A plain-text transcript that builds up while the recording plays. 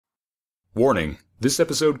Warning, this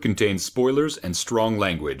episode contains spoilers and strong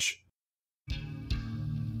language.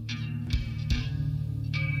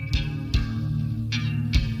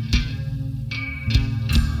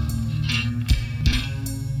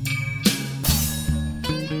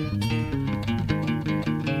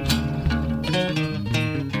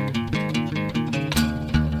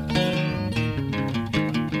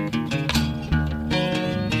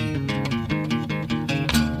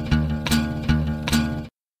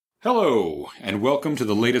 Hello, and welcome to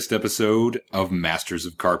the latest episode of Masters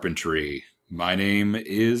of Carpentry. My name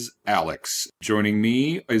is Alex. Joining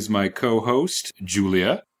me is my co-host,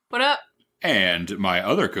 Julia. What up? And my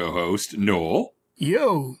other co-host, Noel.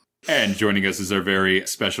 Yo! And joining us is our very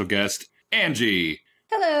special guest, Angie.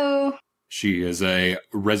 Hello. She is a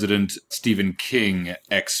resident Stephen King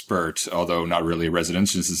expert, although not really a resident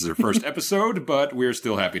since this is her first episode, but we're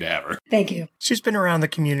still happy to have her. Thank you. She's been around the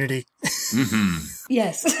community. Mm-hmm.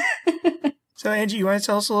 Yes. So, Angie, you want to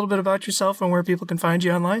tell us a little bit about yourself and where people can find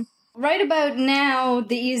you online? Right about now,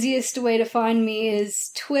 the easiest way to find me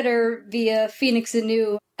is Twitter via Phoenix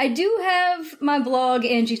Anew. I do have my blog,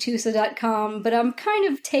 angietusa.com, but I'm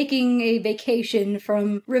kind of taking a vacation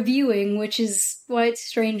from reviewing, which is why it's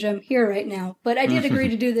strange I'm here right now. But I did agree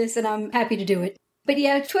to do this, and I'm happy to do it. But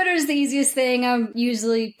yeah, Twitter's the easiest thing. I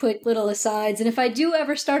usually put little asides, and if I do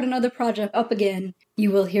ever start another project up again,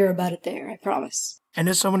 you will hear about it there, I promise. And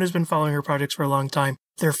as someone who's been following her projects for a long time,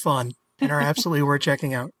 they're fun and are absolutely worth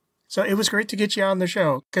checking out. So it was great to get you on the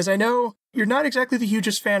show, because I know you're not exactly the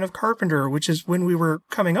hugest fan of Carpenter, which is when we were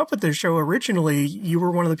coming up with this show originally, you were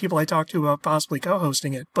one of the people I talked to about possibly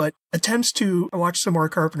co-hosting it, but attempts to watch some more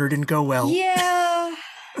Carpenter didn't go well. Yeah.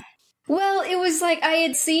 Well, it was like I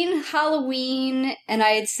had seen Halloween and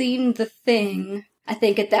I had seen The Thing, I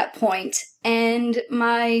think, at that point. And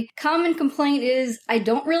my common complaint is I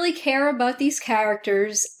don't really care about these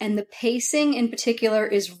characters, and the pacing in particular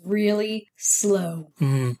is really slow.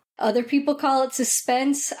 Mm-hmm. Other people call it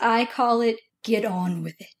suspense. I call it get on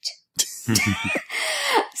with it.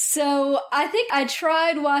 So I think I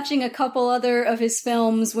tried watching a couple other of his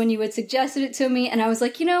films when you had suggested it to me, and I was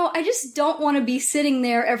like, I just don't want to be sitting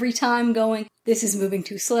there every time going, this is moving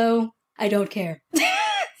too slow. I don't care.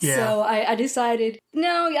 Yeah. So I decided,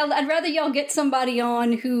 no, I'd rather y'all get somebody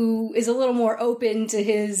on who is a little more open to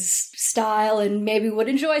his style and maybe would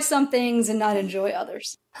enjoy some things and not enjoy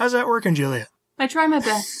others. How's that working, Julia? I try my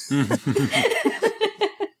best.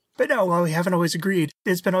 But no, while we haven't always agreed,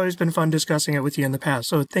 it's always been fun discussing it with you in the past.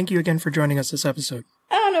 So thank you again for joining us this episode.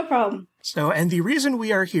 Oh, no problem. So, and the reason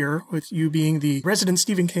we are here, with you being the resident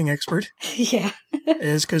Stephen King expert, Yeah.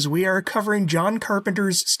 is because we are covering John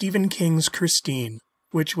Carpenter's Stephen King's Christine,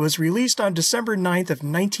 which was released on December 9th of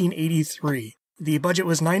 1983. The budget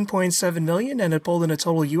was $9.7 million, and it pulled in a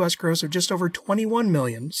total U.S. gross of just over $21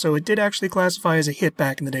 million, so it did actually classify as a hit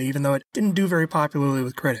back in the day, even though it didn't do very popularly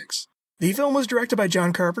with critics. The film was directed by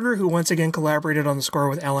John Carpenter, who once again collaborated on the score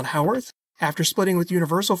with Alan Howarth. After splitting with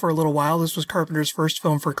Universal for a little while, this was Carpenter's first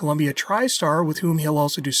film for Columbia TriStar, with whom he'll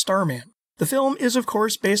also do Starman. The film is, of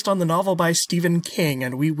course, based on the novel by Stephen King,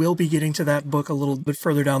 and we will be getting to that book a little bit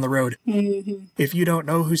further down the road. Mm-hmm. If you don't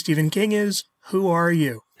know who Stephen King is, who are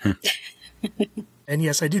you? And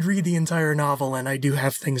yes, I did read the entire novel, and I do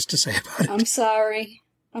have things to say about it. I'm sorry.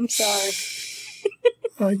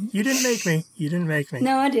 You didn't make me. You didn't make me.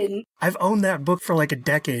 No, I didn't. I've owned that book for like a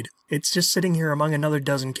decade. It's just sitting here among another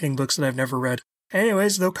dozen King books that I've never read.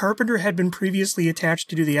 Anyways, though Carpenter had been previously attached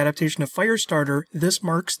to do the adaptation of Firestarter, this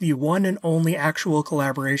marks the one and only actual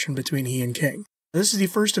collaboration between he and King. This is the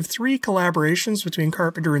first of 3 collaborations between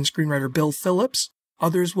Carpenter and screenwriter Bill Phillips.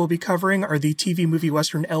 Others we'll be covering are the TV movie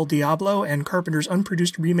western El Diablo and Carpenter's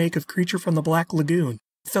unproduced remake of Creature from the Black Lagoon.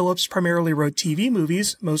 Phillips primarily wrote TV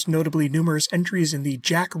movies, most notably numerous entries in the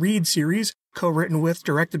Jack Reed series, co-written with,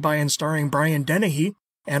 directed by, and starring Brian Dennehy,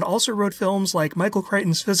 and also wrote films like Michael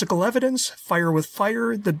Crichton's Physical Evidence, Fire with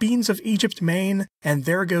Fire, The Beans of Egypt, Maine, and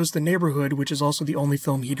There Goes the Neighborhood, which is also the only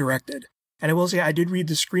film he directed. And I will say I did read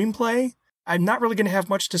the screenplay. I'm not really going to have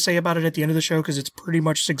much to say about it at the end of the show because it's pretty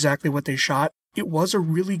much exactly what they shot. It was a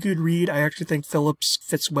really good read. I actually think Phillips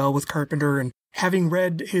fits well with Carpenter, and having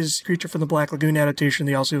read his Creature from the Black Lagoon adaptation,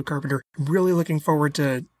 the also Carpenter, I'm really looking forward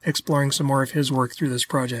to exploring some more of his work through this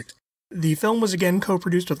project. The film was again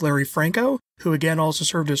co-produced with Larry Franco, who again also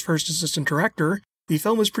served as first assistant director. The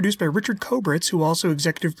film was produced by Richard Kobritz, who also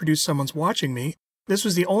executive produced Someone's Watching Me. This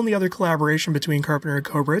was the only other collaboration between Carpenter and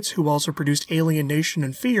Kobritz, who also produced Alien Nation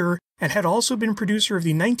and Fear, and had also been producer of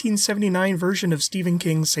the 1979 version of Stephen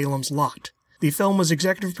King's Salem's Lot. The film was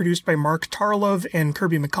executive produced by Mark Tarlov and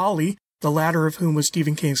Kirby McCauley, the latter of whom was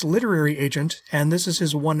Stephen King's literary agent, and this is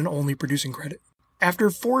his one and only producing credit.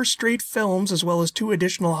 After 4 straight films, as well as 2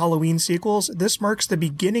 additional Halloween sequels, this marks the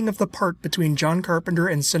beginning of the part between John Carpenter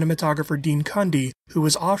and cinematographer Dean Cundey, who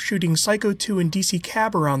was off shooting Psycho 2 and DC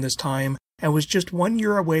Cab around this time, and was just 1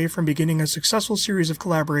 year away from beginning a successful series of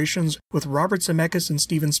collaborations with Robert Zemeckis and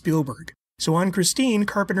Steven Spielberg. So on Christine,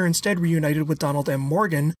 Carpenter instead reunited with Donald M.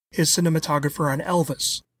 Morgan, his cinematographer on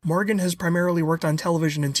Elvis. Morgan has primarily worked on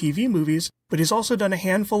television and TV movies, but he's also done a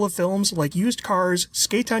handful of films like Used Cars,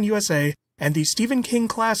 Skate-Town USA, and the Stephen King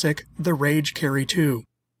classic, The Rage Carrie 2.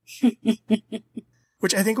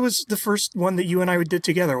 Which I think was the first one that you and I did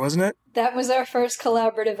together, wasn't it? That was our first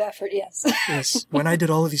collaborative effort, yes. Yes, when I did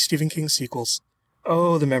all of these Stephen King sequels.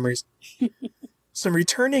 Oh, the memories. Some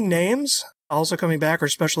returning names. Also coming back are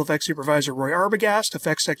special effects supervisor Roy Arbogast,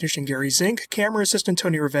 effects technician Gary Zink, camera assistant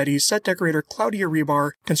Tony Rivetti, set decorator Claudia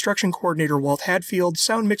Rebar, construction coordinator Walt Hadfield,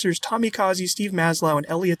 sound mixers Tommy Kazi, Steve Maslow, and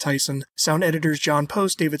Elliot Tyson, sound editors John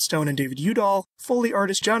Post, David Stone, and David Udall, Foley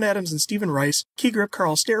artists John Adams and Stephen Rice, key grip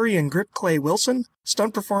Carl Sterry and grip Clay Wilson,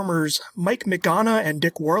 stunt performers Mike McGonaugh and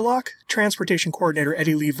Dick Warlock, transportation coordinator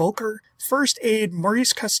Eddie Lee Volker, first aid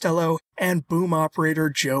Maurice Costello, and boom operator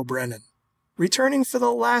Joe Brennan. Returning for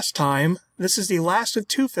the last time, this is the last of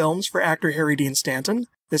 2 films for actor Harry Dean Stanton.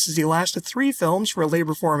 This is the last of 3 films for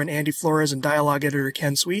labor foreman Andy Flores and dialogue editor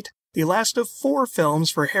Ken Sweet. The last of 4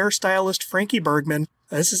 films for hairstylist Frankie Bergman.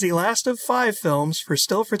 This is the last of 5 films for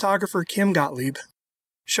still photographer Kim Gottlieb.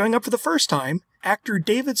 Showing up for the first time, actor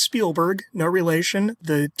David Spielberg, no relation,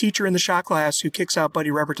 the teacher in the shop class who kicks out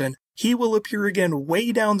Buddy Repperton. He will appear again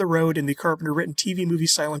way down the road in the Carpenter-written TV movie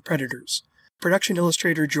Silent Predators. Production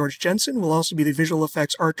illustrator George Jensen will also be the visual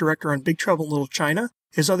effects art director on Big Trouble in Little China.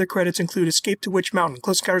 His other credits include Escape to Witch Mountain,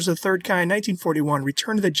 Close Encounters of the Third Kind, 1941,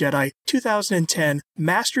 Return of the Jedi, 2010,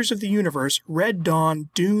 Masters of the Universe, Red Dawn,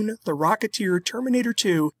 Dune, The Rocketeer, Terminator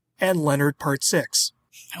 2, and Leonard Part 6.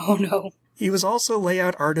 Oh no. He was also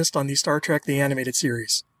layout artist on the Star Trek The Animated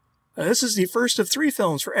Series. This is the first of 3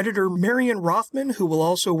 films for editor Marion Rothman, who will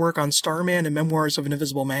also work on Starman and Memoirs of an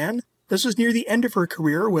Invisible Man. This was near the end of her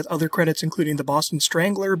career, with other credits including The Boston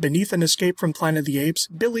Strangler, Beneath an Escape from Planet of the Apes,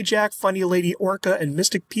 Billy Jack, Funny Lady Orca, and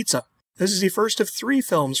Mystic Pizza. This is the first of 3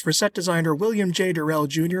 films for set designer William J. Durrell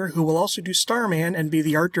Jr., who will also do Starman and be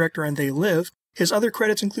the art director on They Live. His other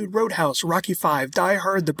credits include Roadhouse, Rocky V, Die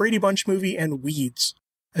Hard, The Brady Bunch Movie, and Weeds.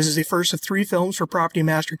 This is the first of 3 films for property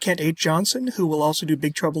master Kent H. Johnson, who will also do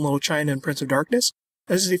Big Trouble in Little China and Prince of Darkness.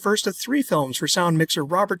 This is the first of 3 films for sound mixer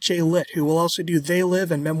Robert J. Litt, who will also do They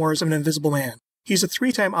Live and Memoirs of an Invisible Man. He's a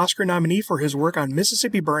 3-time Oscar nominee for his work on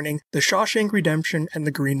Mississippi Burning, The Shawshank Redemption, and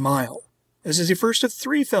The Green Mile. This is the first of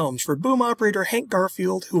 3 films for boom operator Hank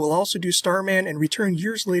Garfield, who will also do Starman and return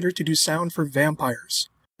years later to do sound for Vampires.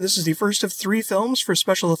 This is the first of 3 films for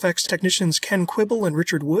special effects technicians Ken Quibble and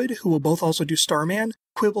Richard Wood, who will both also do Starman.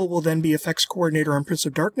 Quibble will then be effects coordinator on Prince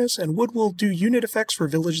of Darkness, and Wood will do unit effects for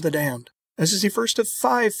Village of the Damned. This is the first of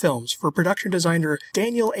 5 films for production designer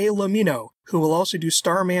Daniel A. Lamino, who will also do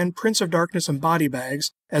Starman, Prince of Darkness, and Body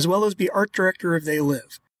Bags, as well as be art director of They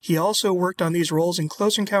Live. He also worked on these roles in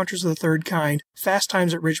Close Encounters of the Third Kind, Fast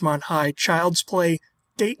Times at Ridgemont High, Child's Play,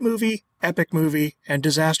 Date Movie, Epic Movie, and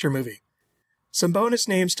Disaster Movie. Some bonus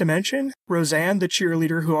names to mention: Roseanne, the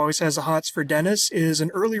cheerleader who always has the hots for Dennis, is an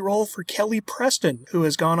early role for Kelly Preston, who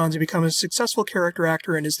has gone on to become a successful character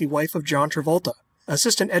actor and is the wife of John Travolta.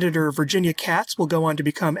 Assistant editor Virginia Katz will go on to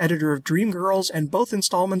become editor of Dreamgirls and both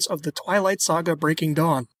installments of the Twilight Saga Breaking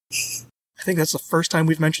Dawn. I think that's the first time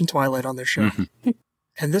we've mentioned Twilight on this show.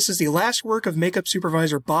 And this is the last work of makeup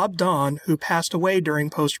supervisor Bob Dawn, who passed away during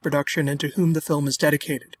post-production and to whom the film is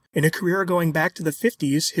dedicated. In a career going back to the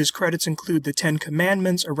 50s, his credits include The 10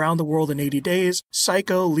 Commandments, Around the World in 80 Days,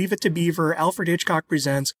 Psycho, Leave It to Beaver, Alfred Hitchcock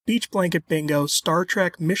Presents, Beach Blanket Bingo, Star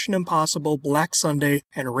Trek, Mission Impossible, Black Sunday,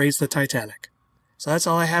 and Raise the Titanic. So that's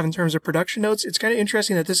all I have in terms of production notes. It's kind of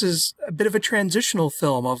interesting that this is a bit of a transitional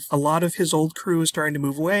film of a lot of his old crew is starting to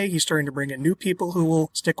move away. He's starting to bring in new people who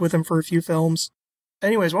will stick with him for a few films.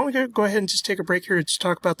 Anyways, why don't we go ahead and just take a break here to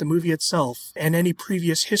talk about the movie itself and any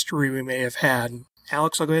previous history we may have had.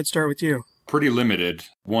 Alex, I'll go ahead and start with you. Pretty limited.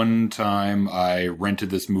 One time I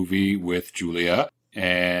rented this movie with Julia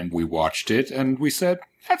and we watched it and we said,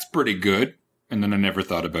 that's pretty good. And then I never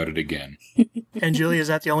thought about it again. And Julia, is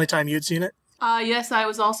that the only time you'd seen it? Yes, I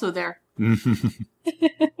was also there.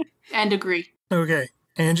 And agree. Okay.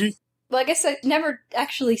 Angie? Well, I guess I never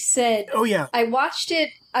actually said. Oh, yeah. I watched it,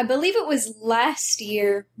 I believe it was last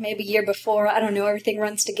year, maybe year before, I don't know, everything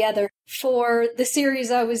runs together, for the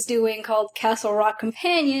series I was doing called Castle Rock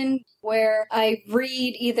Companion, where I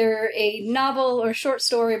read either a novel or short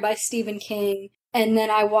story by Stephen King, and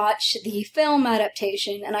then I watch the film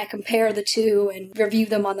adaptation, and I compare the two and review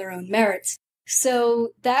them on their own merits.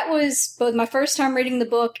 So that was both my first time reading the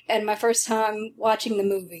book and my first time watching the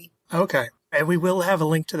movie. Okay. And we will have a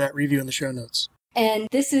link to that review in the show notes. And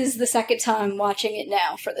this is the second time watching it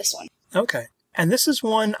now for this one. Okay. And this is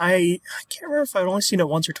one I can't remember if I've only seen it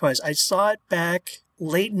once or twice. I saw it back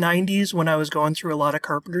late 90s when I was going through a lot of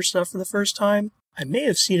Carpenter stuff for the first time. I may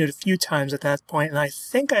have seen it a few times at that point, and I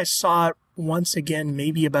think I saw it once again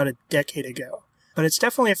maybe about a decade ago. But it's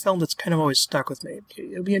definitely a film that's kind of always stuck with me.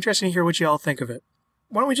 It'll be interesting to hear what you all think of it.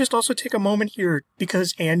 Why don't we just also take a moment here,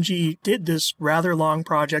 because Angie did this rather long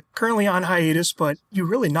project, currently on hiatus, but you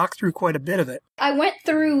really knocked through quite a bit of it. I went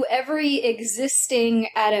through every existing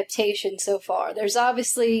adaptation so far. There's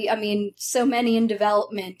obviously, so many in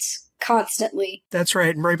development constantly. That's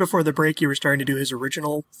right, and right before the break you were starting to do his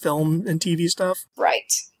original film and TV stuff.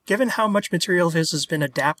 Right. Given how much material of his has been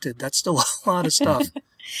adapted, that's still a lot of stuff.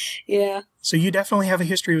 Yeah. So you definitely have a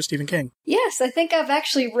history with Stephen King. Yes, I think I've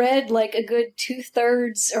actually read like a good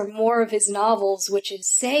 2/3 or more of his novels, which is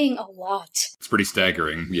saying a lot. It's pretty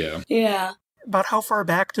staggering, yeah. Yeah. About how far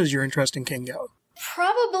back does your interest in King go?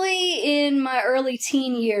 Probably in my early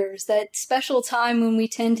teen years, that special time when we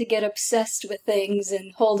tend to get obsessed with things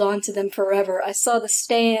and hold on to them forever. I saw the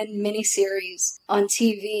Stand miniseries on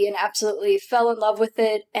TV and absolutely fell in love with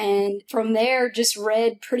it, and from there just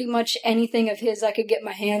read pretty much anything of his I could get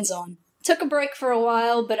my hands on. Took a break for a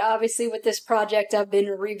while, but obviously with this project I've been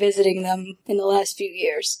revisiting them in the last few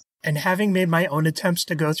years. And having made my own attempts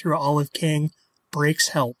to go through all of King, breaks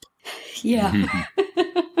help. Yeah.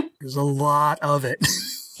 There's a lot of it.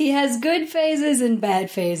 He has good phases and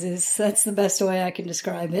bad phases. That's the best way I can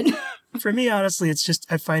describe it. For me, honestly, it's just,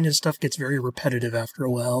 I find his stuff gets very repetitive after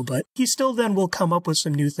a while, but he still then will come up with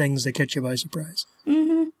some new things that catch you by surprise.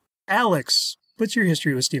 Mm-hmm. Alex, what's your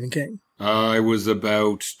history with Stephen King? I was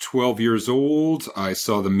about 12 years old. I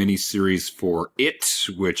saw the miniseries for It,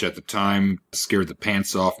 which at the time scared the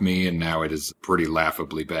pants off me, and now it is pretty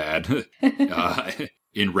laughably bad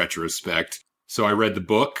in retrospect. So I read the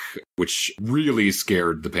book, which really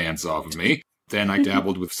scared the pants off of me. Then I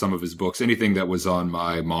dabbled with some of his books, anything that was on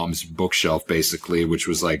my mom's bookshelf, basically, which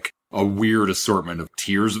was like a weird assortment of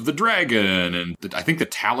Tears of the Dragon, and I think The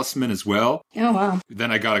Talisman as well. Oh, wow. Then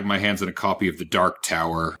I got my hands on a copy of The Dark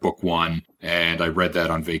Tower, book 1, and I read that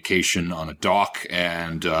on vacation on a dock,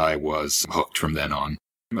 and I was hooked from then on.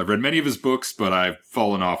 I've read many of his books, but I've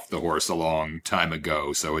fallen off the horse a long time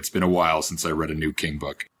ago, so it's been a while since I read a new King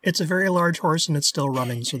book. It's a very large horse and it's still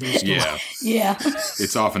running, so there's still... Yeah.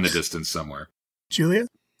 It's off in the distance somewhere. Julia?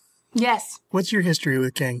 Yes. What's your history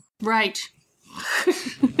with King? Right.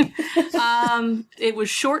 It was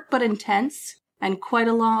short but intense, and quite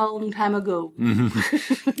a long time ago.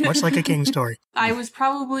 Much like a King story. I was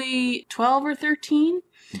probably 12 or 13,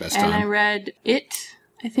 Best and time. I read It,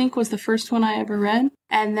 I think was the first one I ever read.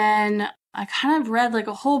 And then I kind of read like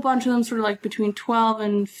a whole bunch of them sort of like between 12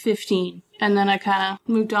 and 15. And then I kind of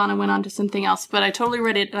moved on and went on to something else. But I totally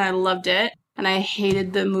read it and I loved it. And I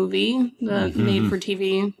hated the movie, the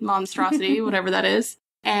made-for-TV monstrosity, whatever that is.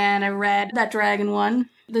 And I read that dragon one.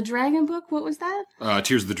 The dragon book, what was that?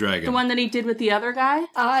 Tears of the Dragon. The one that he did with the other guy?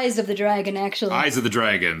 Eyes of the Dragon, actually. Eyes of the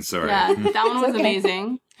Dragon, sorry. Yeah, that one was Okay.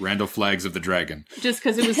 amazing. Randall Flags of the Dragon. Just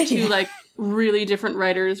because it was two, like, really different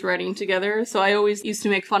writers writing together. So I always used to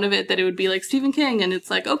make fun of it that it would be like Stephen King, and it's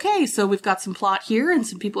like, okay, so we've got some plot here, and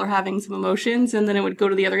some people are having some emotions, and then it would go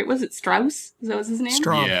to the other... Was it Strauss? Is that was his name?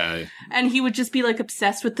 Strong. Yeah. And he would just be, like,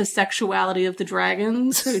 obsessed with the sexuality of the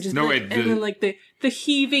dragons. So just No, like, wait, and then, like, the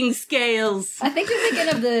heaving scales. I think you're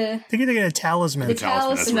thinking of the... I think you're thinking of Talisman. The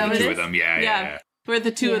Talisman, that's where the Talisman. two of them, yeah. Where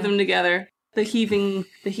the two of them together. The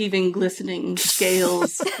heaving, glistening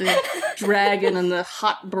scales, the dragon and the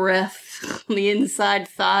hot breath on the inside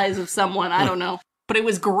thighs of someone. I don't know. But it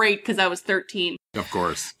was great because I was 13. Of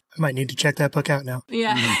course. I might need to check that book out now.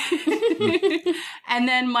 Yeah. And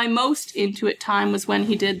then my most into it time was when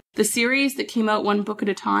he did the series that came out one book at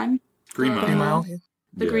a time. Green Mile. Green Mile? Yeah.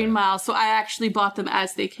 The Green Mile. So I actually bought them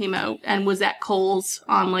as they came out and was at Kohl's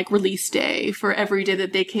on like release day for every day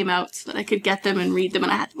that they came out so that I could get them and read them,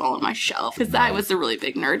 and I had them all on my shelf because I was a really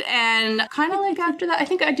big nerd. And kind of like after that, I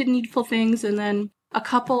think I did Needful Things and then a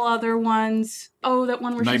couple other ones. Oh, that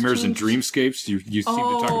one where Nightmares and Dreamscapes. You seem to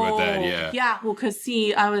talk about that, yeah. Yeah, well, because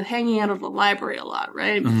see, I was hanging out of the library a lot,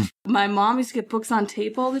 right? My mom used to get books on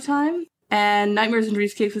tape all the time. And Nightmares and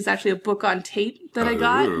Dreamscapes was actually a book on tape that I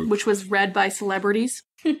got, which was read by celebrities.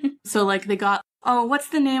 So, like, they got, what's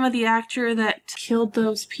the name of the actor that killed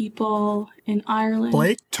those people in Ireland?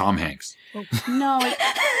 Blake? Tom Hanks. No,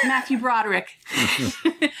 Matthew Broderick.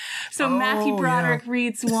 So Matthew Broderick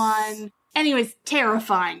reads one. Anyways,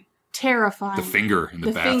 terrifying. terrifying. The finger in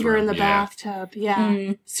the bathroom. The finger in the bathtub.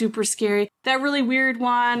 Yeah. Super scary. That really weird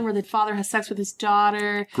one where the father has sex with his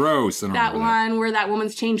daughter. Gross. I don't That remember one where that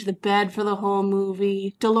woman's changed the bed for the whole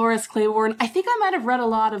movie. Dolores Claiborne. I think I might have read a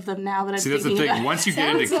lot of them now that I'm See, that's the thinking thing. about Once you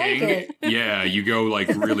get into King, yeah, you go like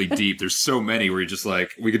really deep. There's so many where you're just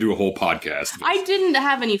like, we could do a whole podcast. I didn't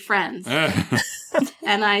have any friends.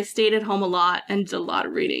 And I stayed at home a lot and did a lot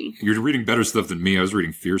of reading. You're reading better stuff than me. I was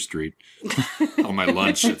reading Fear Street on my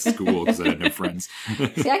lunch at school because I had no friends.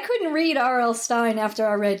 See, I couldn't read R.L. Stine after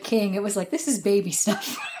I read King. It was like, this is baby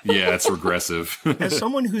stuff. Yeah, it's regressive. As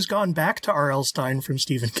someone who's gone back to R.L. Stine from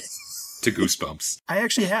Stephen King. To Goosebumps. I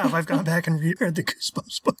actually have. I've gone back and read the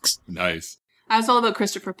Goosebumps books. Nice. I was all about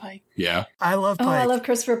Christopher Pike. Yeah. I love Pike. Oh, I love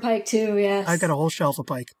Christopher Pike too, yes. I got a whole shelf of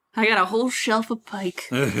Pike. I got a whole shelf of Pike.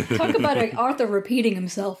 Talk about Arthur repeating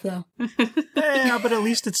himself, though. Yeah, but at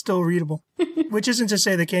least it's still readable. Which isn't to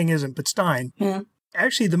say the King isn't, but Stein. Yeah.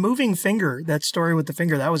 Actually, the moving finger, that story with the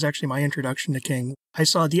finger, that was actually my introduction to King. I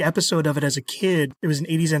saw the episode of it as a kid. It was an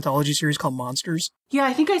 80s anthology series called Monsters. Yeah,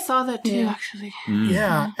 I think I saw that too, actually.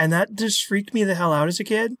 Yeah, and that just freaked me the hell out as a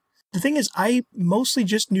kid. The thing is, I mostly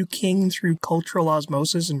just knew King through cultural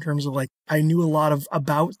osmosis in terms of, like, I knew a lot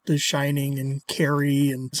about The Shining and Carrie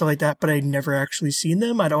and stuff like that, but I'd never actually seen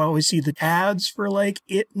them. I'd always see the ads for, like,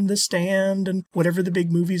 It and The Stand and whatever the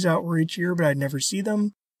big movies out were each year, but I'd never see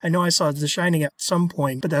them. I know I saw The Shining at some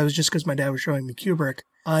point, but that was just because my dad was showing me Kubrick.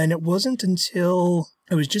 And it wasn't until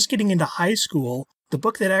I was just getting into high school, the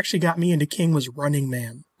book that actually got me into King was Running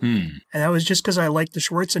Man. And that was just because I liked the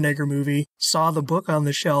Schwarzenegger movie, saw the book on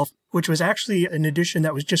the shelf, which was actually an edition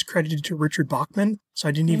that was just credited to Richard Bachman. So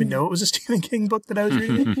I didn't even know it was a Stephen King book that I was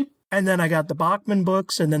reading. And then I got the Bachman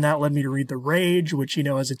books, and then that led me to read The Rage, which, you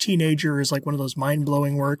know, as a teenager is like one of those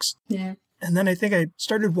mind-blowing works. Yeah. And then I think I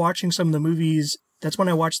started watching some of the movies. That's when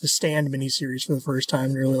I watched the Stand miniseries for the first time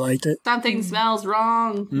and really liked it. Something smells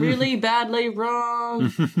wrong. Really badly wrong.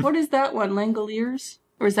 What is that one? Langoliers?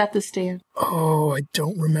 Or is that The Stand? Oh, I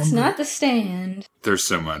don't remember. It's not The Stand. There's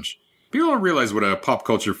so much. People don't realize what a pop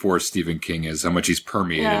culture force Stephen King is, how much he's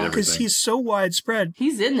permeated everything. Because he's so widespread.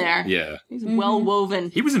 He's in there. Yeah. He's well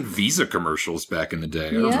woven. He was in Visa commercials back in the day.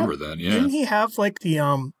 I remember that, yeah. Didn't he have, like,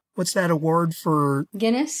 the, what's that award for?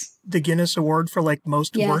 Guinness? The Guinness Award for, like,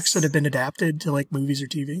 most Yes. works that have been adapted to, like, movies or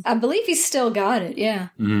TV? I believe he's still got it, yeah.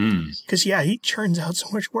 Because, yeah, he churns out so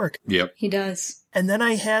much work. Yep. He does. And then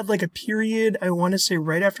I had, like, a period, I want to say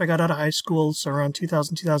right after I got out of high school, so around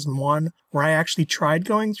 2000, 2001, where I actually tried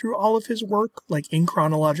going through all of his work, like, in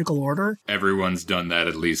chronological order. Everyone's done that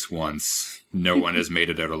at least once. No one has made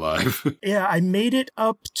it out alive. Yeah, I made it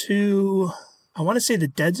up to, I want to say the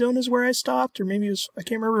Dead Zone is where I stopped, or maybe it was, I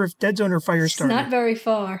can't remember if Dead Zone or Firestarter. It's not very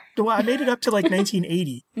far. Well, I made it up to like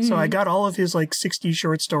 1980. So I got all of his like 60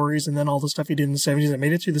 short stories and then all the stuff he did in the 70s. I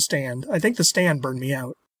made it through The Stand. I think The Stand burned me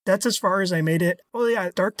out. That's as far as I made it. Well, yeah,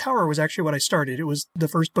 Dark Tower was actually what I started. It was the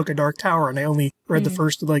first book of Dark Tower, and I only read the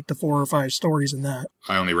first of like the 4 or 5 stories in that.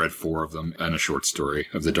 I only read 4 of them and a short story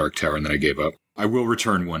of the Dark Tower, and then I gave up. I will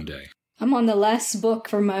return one day. I'm on the last book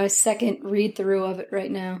for my second read-through of it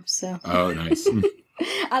right now, so. Oh, nice.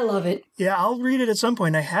 I love it. Yeah, I'll read it at some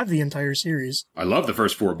point. I have the entire series. I love the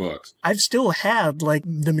first 4 books. I've still had like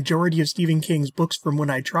the majority of Stephen King's books from when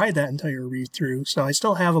I tried that entire read-through, so I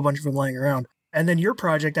still have a bunch of them lying around. And then your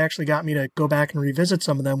project actually got me to go back and revisit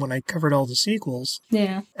some of them when I covered all the sequels.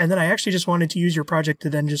 Yeah. And then I actually just wanted to use your project to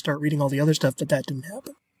then just start reading all the other stuff, but that didn't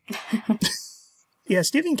happen. Yeah,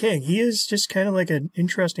 Stephen King, he is just kind of like an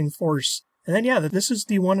interesting force. And then, yeah, this is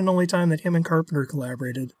the one and only time that him and Carpenter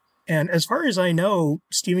collaborated. And as far as I know,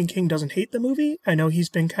 Stephen King doesn't hate the movie. I know he's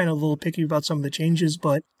been kind of a little picky about some of the changes,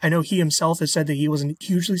 but I know he himself has said that he wasn't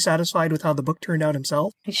hugely satisfied with how the book turned out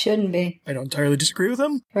himself. It shouldn't be. I don't entirely disagree with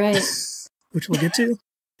him. Right. Which we'll get to.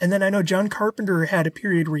 And then I know John Carpenter had a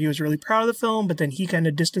period where he was really proud of the film, but then he kind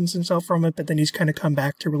of distanced himself from it, but then he's kind of come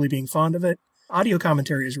back to really being fond of it. Audio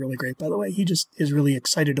commentary is really great, by the way. He just is really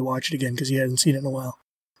excited to watch it again because he hadn't seen it in a while.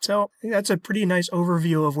 So I think that's a pretty nice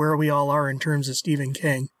overview of where we all are in terms of Stephen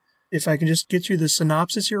King. If I can just get through the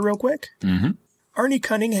synopsis here real quick. Arnie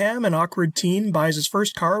Cunningham, an awkward teen, buys his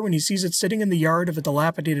first car when he sees it sitting in the yard of a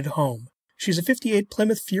dilapidated home. She's a '58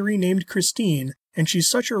 Plymouth Fury named Christine, and she's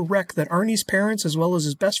such a wreck that Arnie's parents as well as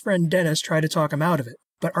his best friend Dennis try to talk him out of it.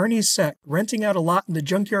 But Arnie's set, renting out a lot in the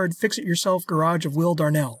junkyard fix-it-yourself garage of Will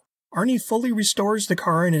Darnell. Arnie fully restores the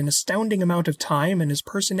car in an astounding amount of time, and his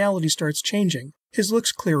personality starts changing. His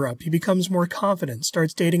looks clear up, he becomes more confident,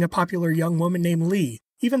 starts dating a popular young woman named Lee,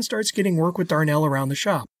 even starts getting work with Darnell around the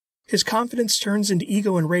shop. His confidence turns into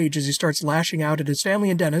ego and rage as he starts lashing out at his family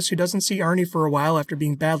and Dennis, who doesn't see Arnie for a while after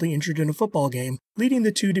being badly injured in a football game, leading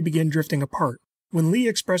the two to begin drifting apart. When Lee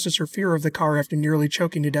expresses her fear of the car after nearly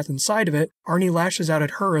choking to death inside of it, Arnie lashes out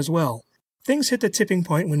at her as well. Things hit the tipping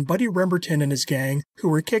point when Buddy Remberton and his gang, who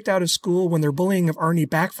were kicked out of school when their bullying of Arnie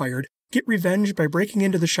backfired, get revenge by breaking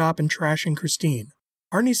into the shop and trashing Christine.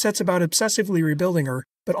 Arnie sets about obsessively rebuilding her,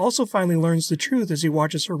 but also finally learns the truth as he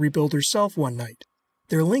watches her rebuild herself one night.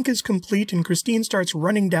 Their link is complete and Christine starts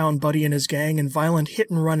running down Buddy and his gang in violent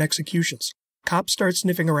hit-and-run executions. Cops start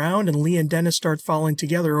sniffing around and Lee and Dennis start falling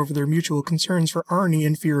together over their mutual concerns for Arnie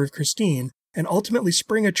and fear of Christine, and ultimately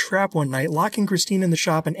spring a trap one night, locking Christine in the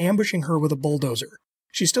shop and ambushing her with a bulldozer.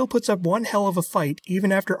 She still puts up one hell of a fight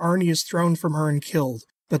even after Arnie is thrown from her and killed,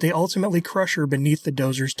 but they ultimately crush her beneath the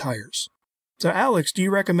dozer's tires. So Alex, do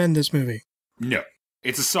you recommend this movie? No.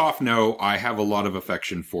 It's a soft no. I have a lot of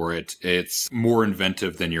affection for it. It's more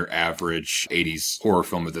inventive than your average 80s horror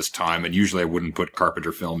film of this time, and usually I wouldn't put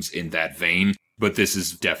Carpenter films in that vein, but this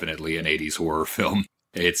is definitely an 80s horror film.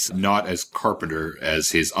 It's not as Carpenter as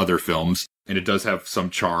his other films, and it does have some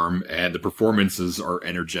charm, and the performances are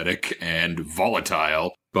energetic and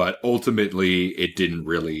volatile, but ultimately it didn't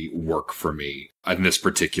really work for me in this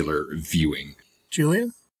particular viewing. Julia?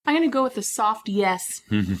 I'm going to go with a soft yes.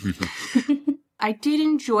 I did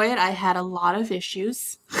enjoy it. I had a lot of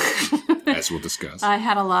issues. As we'll discuss. I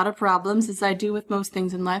had a lot of problems, as I do with most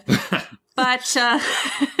things in life. But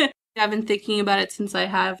I've been thinking about it since I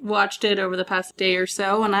have watched it over the past day or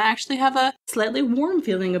so, and I actually have a slightly warm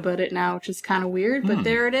feeling about it now, which is kind of weird, but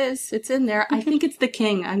there it is. It's in there. I think it's the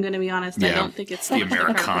King, I'm going to be honest. I don't think it's the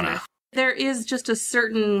Americana. There is just a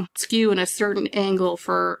certain skew and a certain angle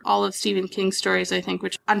for all of Stephen King's stories, I think,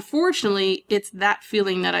 which unfortunately, it's that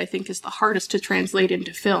feeling that I think is the hardest to translate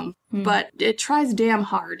into film. But it tries damn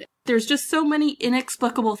hard. There's just so many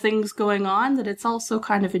inexplicable things going on that it's also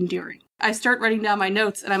kind of endearing. I start writing down my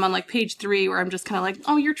notes and I'm on like page 3 where I'm just kind of like,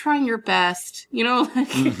 oh, you're trying your best. You know,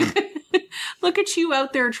 like, look at you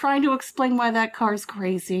out there trying to explain why that car's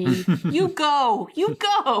crazy. You go.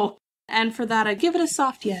 And for that, I give it a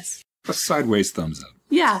soft yes. A sideways thumbs up.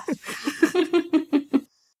 Yeah.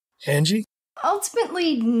 Angie?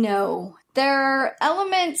 Ultimately, no. There are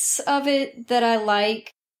elements of it that I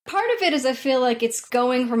like. Part of it is I feel like it's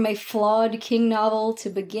going from a flawed King novel to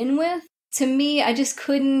begin with. To me, I just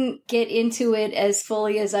couldn't get into it as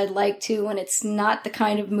fully as I'd like to, and it's not the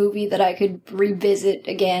kind of movie that I could revisit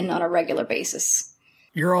again on a regular basis.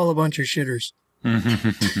 You're all a bunch of shitters.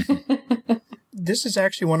 This is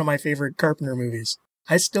actually one of my favorite Carpenter movies.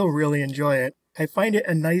 I still really enjoy it. I find it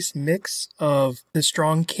a nice mix of the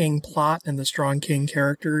strong King plot and the strong King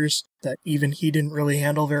characters that even he didn't really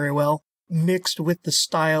handle very well, mixed with the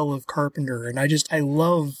style of Carpenter. And I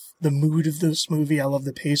love the mood of this movie. I love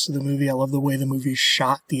the pace of the movie. I love the way the movie's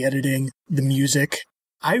shot, the editing, the music.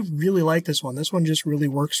 I really like this one. This one just really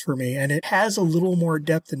works for me. And it has a little more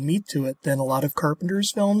depth and meat to it than a lot of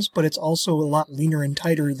Carpenter's films, but it's also a lot leaner and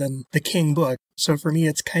tighter than the King book. So for me,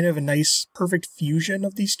 it's kind of a nice, perfect fusion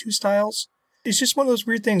of these two styles. It's just one of those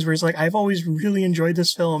weird things where it's like, I've always really enjoyed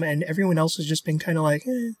this film and everyone else has just been kind of like,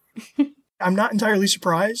 eh. I'm not entirely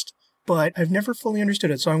surprised, but I've never fully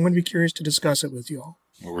understood it. So I'm going to be curious to discuss it with you all.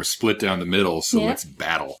 Well, we're split down the middle, so let's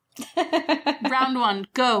battle. Round 1,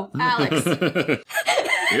 go, Alex.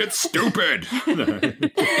 It's stupid.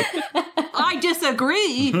 I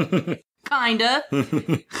disagree. Kinda.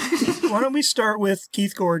 Why don't we start with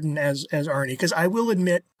Keith Gordon as Arnie? Because I will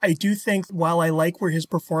admit, I do think while I like where his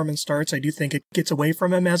performance starts, I do think it gets away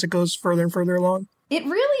from him as it goes further and further along. It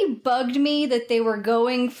really bugged me that they were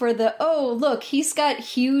going for the, oh, look, he's got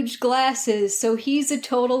huge glasses, so he's a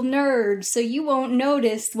total nerd, so you won't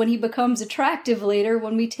notice when he becomes attractive later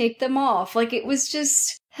when we take them off. Like, it was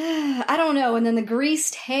just, I don't know. And then the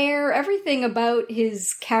greased hair, everything about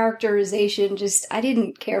his characterization, just, I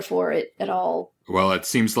didn't care for it at all. Well, it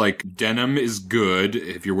seems like denim is good.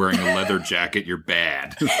 If you're wearing a leather jacket, you're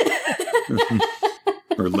bad.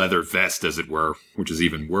 Or leather vest, as it were, which is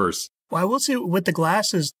even worse. Well, I will say with the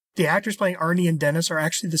glasses, the actors playing Arnie and Dennis are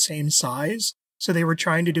actually the same size. So they were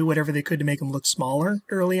trying to do whatever they could to make them look smaller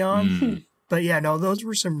early on. But yeah, no, those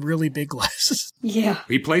were some really big glasses. Yeah.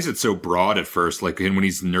 He plays it so broad at first. Like, and when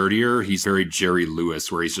he's nerdier, he's very Jerry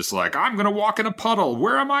Lewis, where he's just like, I'm going to walk in a puddle.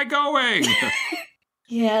 Where am I going?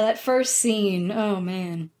 Yeah, that first scene. Oh,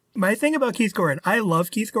 man. My thing about Keith Gordon, I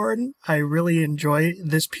love Keith Gordon. I really enjoy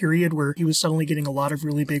this period where he was suddenly getting a lot of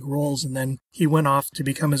really big roles, and then he went off to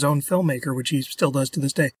become his own filmmaker, which he still does to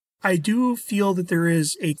this day. I do feel that there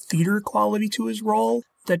is a theater quality to his role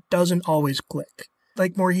that doesn't always click.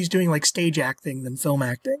 Like more he's doing like stage acting than film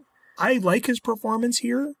acting. I like his performance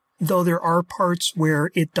here, though there are parts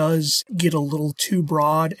where it does get a little too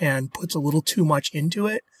broad and puts a little too much into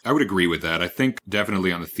it. I would agree with that. I think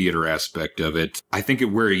definitely on the theater aspect of it, I think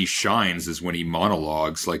where he shines is when he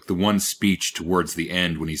monologues, like the one speech towards the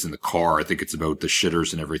end when he's in the car. I think it's about the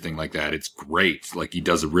shitters and everything like that. It's great. Like, he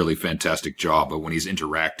does a really fantastic job. But when he's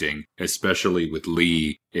interacting, especially with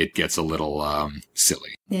Lee, it gets a little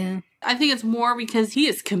silly. Yeah. I think it's more because he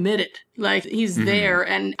is committed. Like, he's there,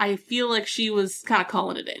 and I feel like she was kind of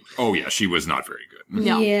calling it in. Oh, yeah, she was not very good.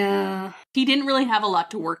 No. Yeah. He didn't really have a lot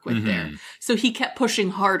to work with there. So he kept pushing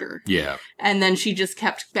harder. Yeah. And then she just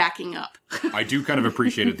kept backing up. I do kind of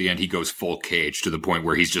appreciate at the end he goes full Cage to the point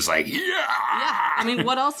where he's just like, yeah! I mean,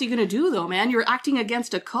 what else are you going to do, though, man? You're acting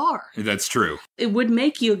against a car. That's true. It would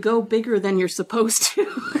make you go bigger than you're supposed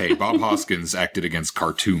to. Hey, Bob Hoskins acted against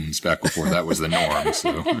cartoons back before that was the norm,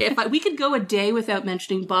 so... We could go a day without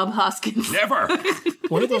mentioning Bob Hoskins. Never!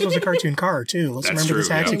 One of those was a cartoon car, too. Let's That's remember the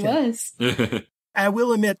taxi It cab. was. I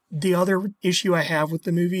will admit, the other issue I have with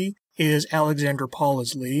the movie is Alexandra Paul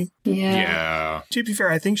as Lee. Yeah. To be fair,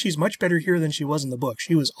 I think she's much better here than she was in the book.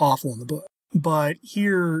 She was awful in the book. But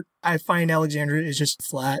here, I find Alexandra is just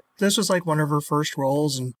flat. This was like one of her first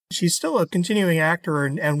roles, and she's still a continuing actor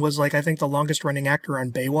and was like, I think, the longest running actor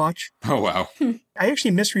on Baywatch. Oh, wow. I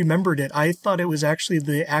actually misremembered it. I thought it was actually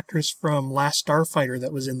the actress from Last Starfighter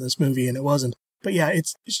that was in this movie, and it wasn't. But yeah,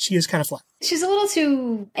 she is kind of flat. She's a little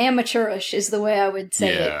too amateurish, is the way I would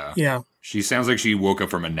say it. Yeah. She sounds like she woke up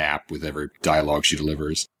from a nap with every dialogue she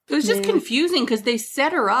delivers. It was just confusing because they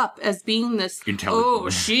set her up as being this,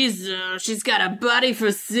 Intelligent. she's got a body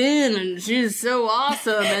for sin and she's so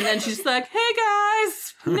awesome. And then she's like, hey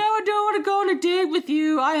guys, no, I don't want to go on a date with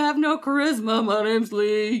you. I have no charisma. My name's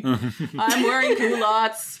Lee. I'm wearing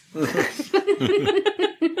culottes.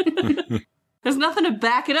 There's nothing to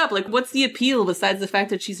back it up. Like, what's the appeal besides the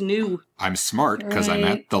fact that she's new? I'm smart because I'm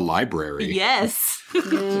at the library. Yes.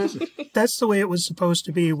 Yeah. That's the way it was supposed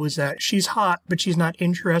to be, was that she's hot, but she's not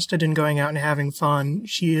interested in going out and having fun.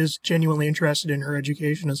 She is genuinely interested in her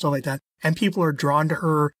education and stuff like that. And people are drawn to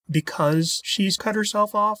her because she's cut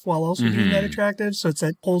herself off while also being that attractive. So it's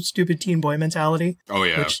that old stupid teen boy mentality. Oh,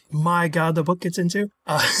 yeah. Which, my God, the book gets into.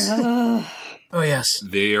 Oh, yes.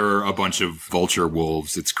 They're a bunch of vulture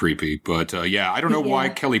wolves. It's creepy. But, yeah, I don't know why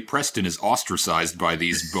Kelly Preston is ostracized by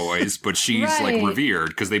these boys, but she's, like, revered,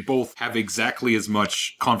 because they both have exactly as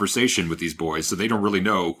much conversation with these boys, so they don't really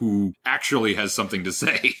know who actually has something to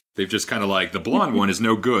say. They've just kind of like, the blonde one is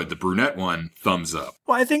no good, the brunette one, thumbs up.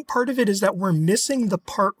 Well, I think part of it is that we're missing the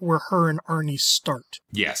part where her and Arnie start.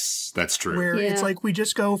 Yes, that's true. Where it's like we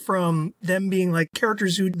just go from them being like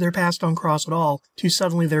characters who their paths don't cross at all to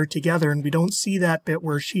suddenly they're together, and we don't see that bit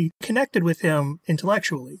where she connected with him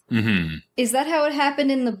intellectually. Mm-hmm. Is that how it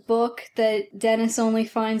happened in the book, that Dennis only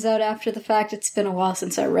finds out after the fact? It's been a while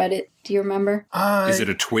since I read it. Do you remember? Is it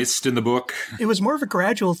a twist in the book? It was more of a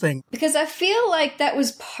gradual thing. Because I feel like that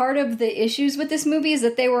was part of the issues with this movie, is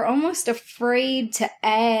that they were almost afraid to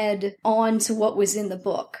add on to what was in the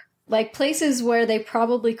book. Like, places where they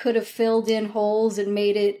probably could have filled in holes and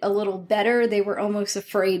made it a little better, they were almost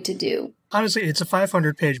afraid to do. Honestly, it's a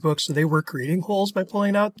 500-page book, so they were creating holes by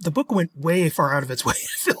pulling it out. The book went way far out of its way to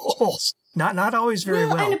fill holes. Not always very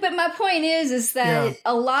well. I know, but my point is that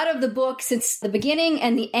a lot of the book, since the beginning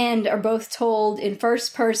and the end, are both told in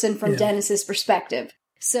first person from Dennis's perspective.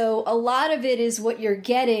 So a lot of it is what you're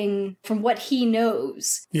getting from what he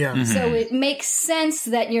knows. Yeah. Mm-hmm. So it makes sense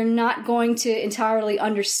that you're not going to entirely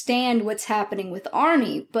understand what's happening with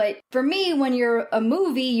Arnie. But for me, when you're a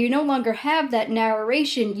movie, you no longer have that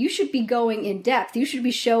narration. You should be going in depth. You should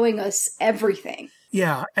be showing us everything.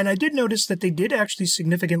 Yeah, and I did notice that they did actually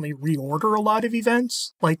significantly reorder a lot of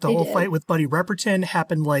events. Like the whole fight with Buddy Repperton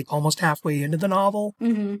happened like almost halfway into the novel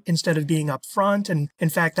instead of being up front. And in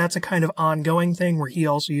fact, that's a kind of ongoing thing where he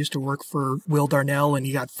also used to work for Will Darnell and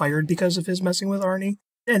he got fired because of his messing with Arnie.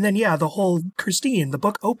 And then, the whole Christine, the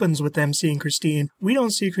book opens with them seeing Christine. We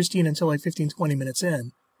don't see Christine until like 15, 20 minutes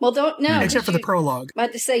in. Well, don't know. Except for the prologue. I'm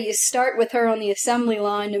about to say, you start with her on the assembly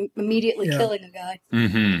line and immediately killing a guy.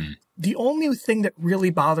 Mm-hmm. The only thing that really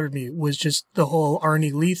bothered me was just the whole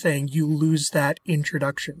Arnie Lee thing. You lose that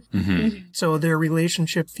introduction. Mm-hmm. So their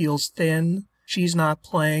relationship feels thin. She's not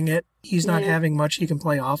playing it. He's not having much he can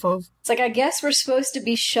play off of. It's like, I guess we're supposed to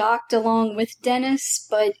be shocked along with Dennis,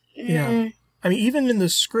 but... Yeah. I mean, even in the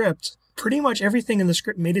script, pretty much everything in the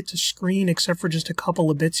script made it to screen except for just a couple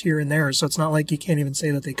of bits here and there. So it's not like you can't even say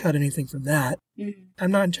that they cut anything from that.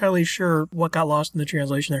 I'm not entirely sure what got lost in the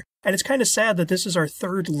translation there. And it's kind of sad that this is our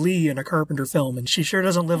third Lee in a Carpenter film, and she sure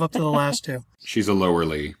doesn't live up to the last two. She's a lower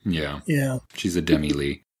Lee. Yeah. Yeah. She's a demi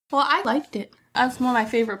Lee. Well, I liked it. That's one of my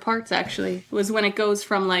favorite parts, actually, was when it goes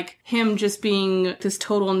from, like, him just being this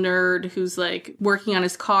total nerd who's, like, working on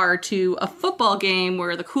his car to a football game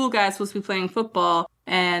where the cool guy's supposed to be playing football,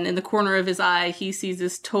 and in the corner of his eye, he sees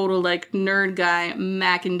this total, like, nerd guy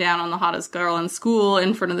macking down on the hottest girl in school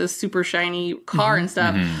in front of this super shiny car and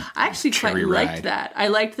stuff. I actually quite liked that. I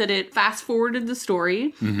liked that it fast-forwarded the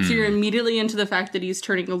story, so you're immediately into the fact that he's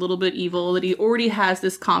turning a little bit evil, that he already has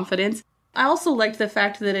this confidence. I also liked the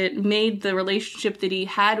fact that it made the relationship that he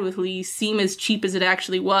had with Lee seem as cheap as it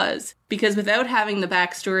actually was. Because without having the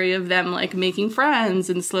backstory of them, like, making friends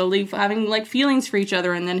and slowly having, like, feelings for each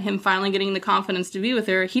other and then him finally getting the confidence to be with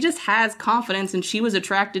her, he just has confidence and she was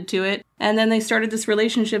attracted to it. And then they started this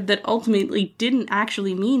relationship that ultimately didn't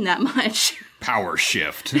actually mean that much. Power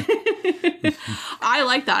shift. I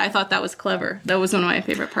like that. I thought that was clever. That was one of my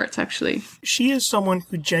favorite parts, actually. She is someone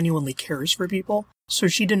who genuinely cares for people. So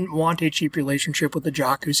she didn't want a cheap relationship with the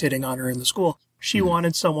jock who's hitting on her in the school. She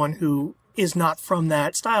wanted someone who is not from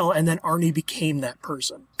that style, and then Arnie became that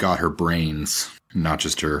person. Got her brains, not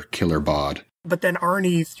just her killer bod. But then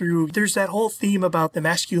Arnie, there's that whole theme about the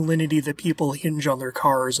masculinity that people hinge on their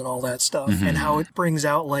cars and all that stuff, and how it brings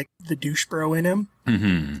out, like, the douche bro in him.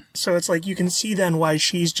 So it's like, you can see then why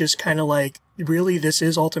she's just kind of like, really, this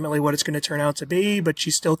is ultimately what it's going to turn out to be, but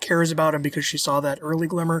she still cares about him because she saw that early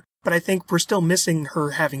glimmer. But I think we're still missing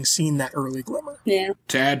her having seen that early glimmer. Yeah.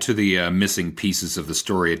 To add to the missing pieces of the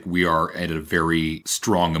story, we are at a very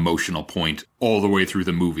strong emotional point all the way through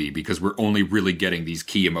the movie, because we're only really getting these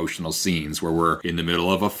key emotional scenes where we're in the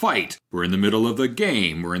middle of a fight, we're in the middle of the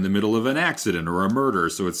game, we're in the middle of an accident or a murder.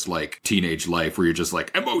 So it's like teenage life where you're just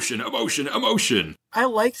like, emotion, emotion, emotion. I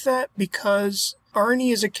like that because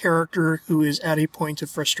Arnie is a character who is at a point of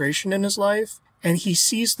frustration in his life, and he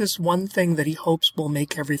sees this one thing that he hopes will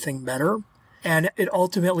make everything better, and it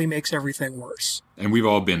ultimately makes everything worse. And we've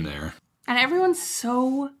all been there. And everyone's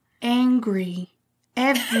so angry.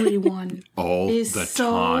 Everyone all is the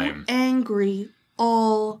so time. Angry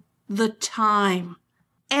all the time.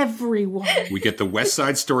 Everyone. We get the West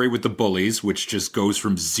Side Story with the bullies, which just goes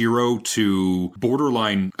from 0 to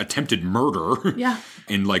borderline attempted murder. Yeah.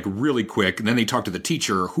 And like really quick. And then they talk to the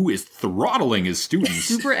teacher who is throttling his students.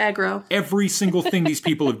 Super aggro. Every single thing these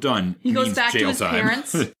people have done He goes means back to jail his time.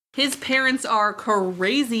 parents. His parents are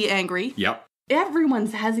crazy angry. Yep.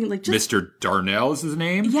 Everyone's having like just... Mr. Darnell is his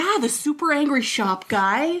name? Yeah, the super angry shop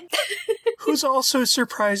guy. Who's also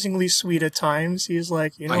surprisingly sweet at times. He's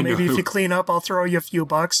like, maybe if you clean up, I'll throw you a few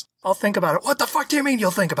bucks. I'll think about it. What the fuck do you mean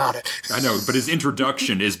you'll think about it? I know, but his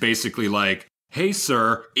introduction is basically like, hey,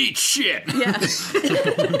 sir, eat shit. Yeah.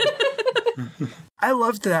 I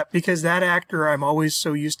loved that because that actor I'm always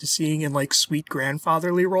so used to seeing in like sweet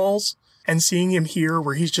grandfatherly roles. And seeing him here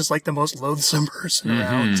where he's just like the most loathsome person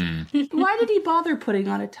around. Why did he bother putting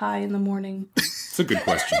on a tie in the morning? It's a good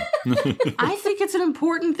question. I think it's an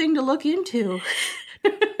important thing to look into.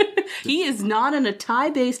 He is not in a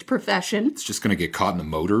tie-based profession. It's just going to get caught in the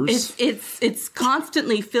motors. It's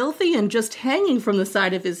constantly filthy and just hanging from the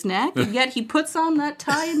side of his neck, and yet he puts on that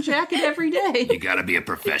tie and jacket every day. You got to be a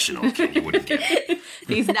professional, kid. You wouldn't get it.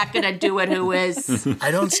 He's not going to do it, who is? I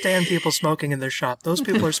don't stand people smoking in their shop. Those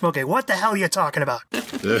people are smoking. What the hell are you talking about?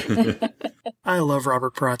 I love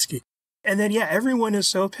Robert Brodsky. And then, yeah, everyone is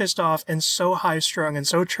so pissed off and so high-strung and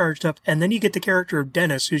so charged up. And then you get the character of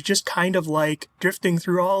Dennis, who's just kind of like drifting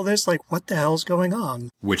through all this, like, what the hell's going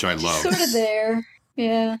on? Which I love. Sort of there.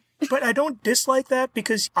 Yeah. But I don't dislike that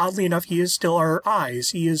because, oddly enough, he is still our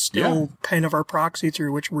eyes. He is still kind of our proxy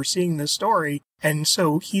through which we're seeing this story. And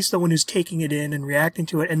so he's the one who's taking it in and reacting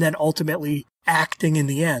to it and then ultimately acting in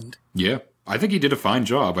the end. Yeah. I think he did a fine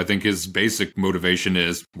job. I think his basic motivation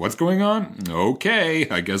is, what's going on? Okay,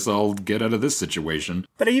 I guess I'll get out of this situation.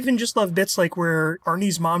 But I even just love bits like where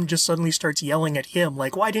Arnie's mom just suddenly starts yelling at him,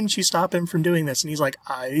 like, why didn't you stop him from doing this? And he's like,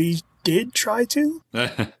 I did try to.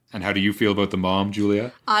 And how do you feel about the mom,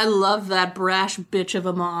 Julia? I love that brash bitch of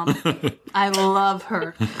a mom. I love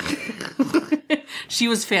her. She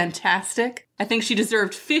was fantastic. I think she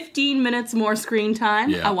deserved 15 minutes more screen time.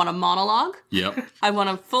 Yeah. I want a monologue. Yep. I want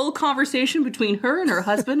a full conversation between her and her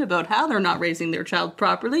husband about how they're not raising their child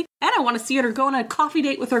properly. And I want to see her go on a coffee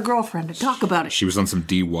date with her girlfriend to talk about it. She was on some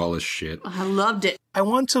Dee Wallace shit. I loved it. I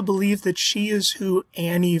want to believe that she is who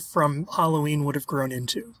Annie from Halloween would have grown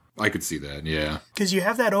into. I could see that, yeah. Because you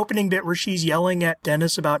have that opening bit where she's yelling at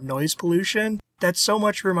Dennis about noise pollution. That so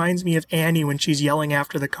much reminds me of Annie when she's yelling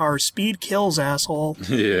after the car, speed kills, asshole.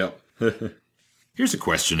 Yeah. Here's a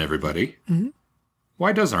question, everybody. Mm-hmm.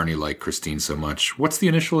 Why does Arnie like Christine so much? What's the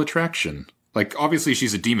initial attraction? Like, obviously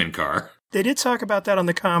she's a demon car. They did talk about that on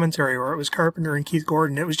the commentary where it was Carpenter and Keith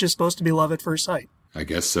Gordon. It was just supposed to be love at first sight. I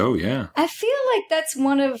guess so, yeah. I feel like that's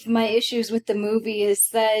one of my issues with the movie is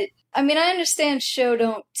that, I mean, I understand show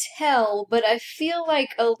don't tell, but I feel like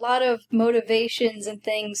a lot of motivations and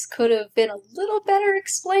things could have been a little better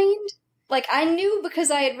explained. Like, I knew because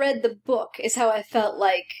I had read the book is how I felt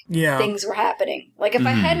like things were happening. Like, if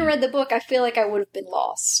I hadn't read the book, I feel like I would have been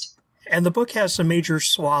lost. And the book has some major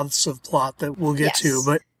swaths of plot that we'll get to,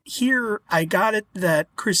 but here I got it that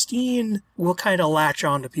Christine will kind of latch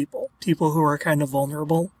on to people who are kind of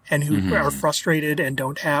vulnerable and who are frustrated and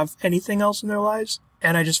don't have anything else in their lives.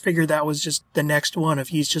 And I just figured that was just the next one if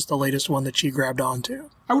he's just the latest one that she grabbed onto.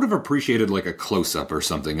 I would have appreciated like a close-up or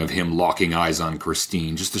something of him locking eyes on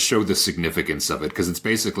Christine just to show the significance of it, because it's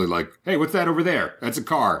basically like, hey, what's that over there? That's a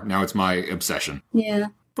car. Now it's my obsession. Yeah.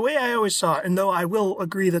 The way I always saw it, and though I will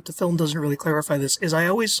agree that the film doesn't really clarify this, is I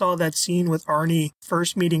always saw that scene with Arnie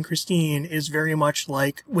first meeting Christine is very much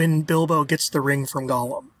like when Bilbo gets the ring from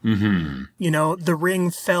Gollum. Mm-hmm. You know, the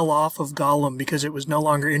ring fell off of Gollum because it was no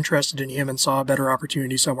longer interested in him and saw a better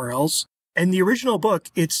opportunity somewhere else. In the original book,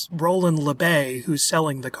 it's Roland LeBay who's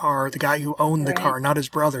selling the car, the guy who owned the car, not his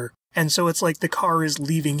brother. And so it's like the car is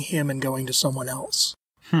leaving him and going to someone else.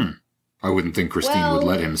 I wouldn't think Christine would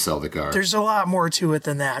let him sell the car. There's a lot more to it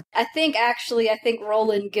than that. I think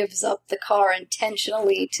Roland gives up the car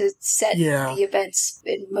intentionally to set the events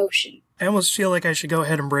in motion. I almost feel like I should go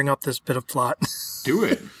ahead and bring up this bit of plot. Do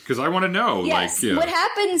it, because I want to know. Yes, like, what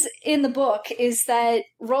happens in the book is that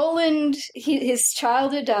Roland, his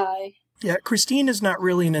child had died. Yeah, Christine is not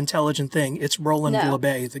really an intelligent thing. It's Roland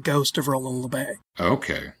LeBay, the ghost of Roland LeBay.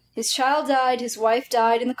 Okay. His child died, his wife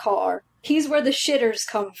died in the car. He's where the shitters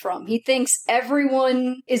come from. He thinks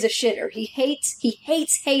everyone is a shitter. He hates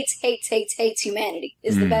humanity,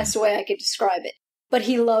 is the best way I could describe it. But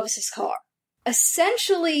he loves his car.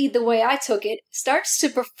 Essentially, the way I took it, starts to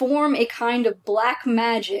perform a kind of black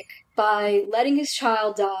magic by letting his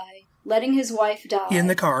child die, letting his wife die. In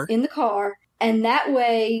the car. And that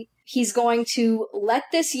way, he's going to let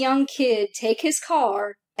this young kid take his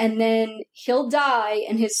car, and then he'll die,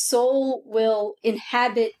 and his soul will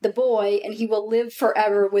inhabit the boy, and he will live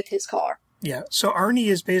forever with his car. Yeah, so Arnie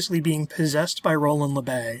is basically being possessed by Roland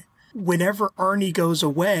LeBay. Whenever Arnie goes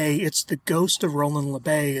away, it's the ghost of Roland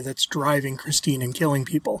LeBay that's driving Christine and killing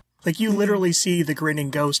people. Like, you literally see the grinning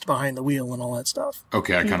ghost behind the wheel and all that stuff.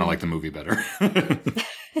 Okay, I kind of like the movie better.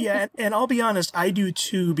 Yeah, and I'll be honest, I do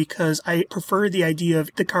too, because I prefer the idea of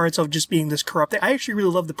the car itself just being this corrupt. I actually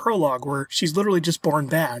really love the prologue where she's literally just born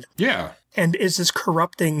bad. Yeah. And is this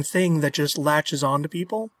corrupting thing that just latches on to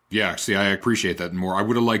people. Yeah, see, I appreciate that more. I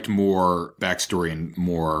would have liked more backstory and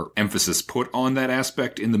more emphasis put on that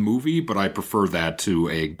aspect in the movie, but I prefer that to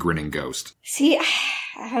a grinning ghost. See,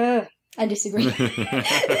 I disagree.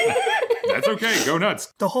 That's okay. Go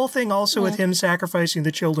nuts. The whole thing also with him sacrificing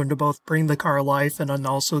the children to both bring the car life and then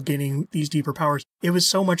also gaining these deeper powers. It was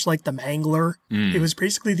so much like The Mangler. It was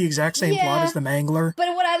basically the exact same plot as The Mangler.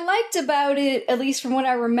 But what I liked about it, at least from what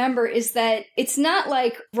I remember, is that it's not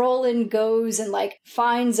like Roland goes and like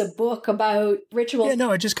finds a book about rituals. Yeah,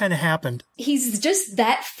 no, it just kind of happened. He's just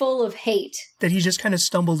that full of hate. That he just kind of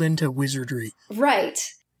stumbled into wizardry. Right.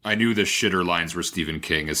 I knew the shitter lines were Stephen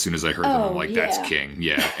King as soon as I heard them. I'm like, that's King.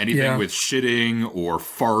 Yeah. Anything with shitting or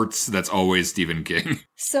farts, that's always Stephen King.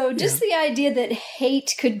 So just the idea that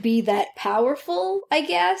hate could be that powerful, I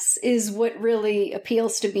guess, is what really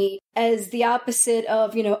appeals to me as the opposite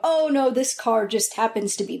of, oh no, this car just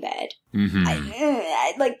happens to be bad.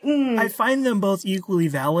 I find them both equally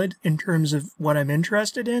valid in terms of what I'm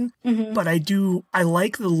interested in, but I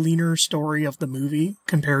like the leaner story of the movie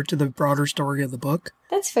compared to the broader story of the book.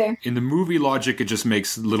 That's fair. In the movie logic, it just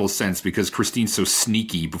makes little sense because Christine's so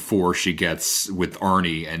sneaky before she gets with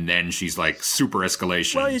Arnie, and then she's like super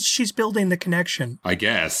escalation. Well, she's building the connection. I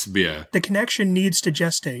guess, yeah. The connection needs to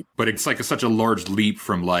gestate. But it's like such a large leap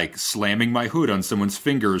from like slamming my hood on someone's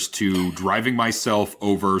fingers to driving myself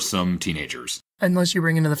over some teenagers. Unless you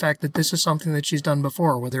bring into the fact that this is something that she's done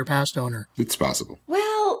before with her past owner. It's possible.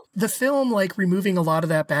 Well, the film, like, removing a lot of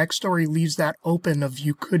that backstory leaves that open of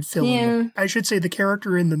you could fill in. I should say the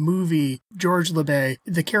character in the movie, George LeBay,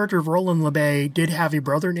 the character of Roland LeBay did have a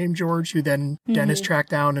brother named George who then Dennis tracked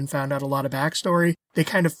down and found out a lot of backstory. They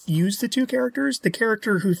kind of fused the two characters. The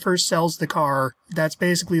character who first sells the car, that's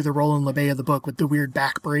basically the Roland LeBay of the book with the weird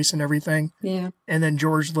back brace and everything. Yeah. And then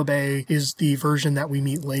George LeBay is the version that we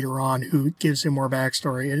meet later on who gives him more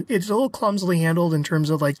backstory. It's a little clumsily handled in terms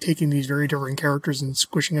of like taking these very different characters and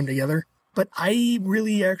squishing them together. But I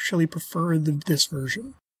really actually prefer this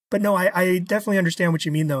version. But no, I definitely understand what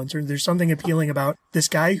you mean, though. In terms, there's something appealing about this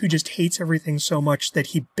guy who just hates everything so much that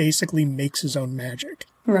he basically makes his own magic.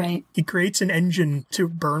 Right. He creates an engine to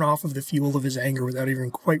burn off of the fuel of his anger without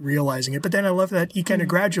even quite realizing it. But then I love that he kind of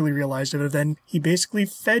gradually realized it, and then he basically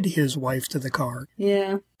fed his wife to the car.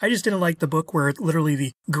 Yeah. I just didn't like the book where literally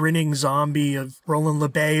the grinning zombie of Roland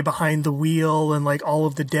LeBay behind the wheel and like all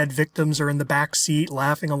of the dead victims are in the back seat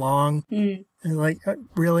laughing along. And like,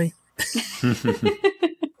 really?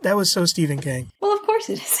 That was so Stephen King. Well, of course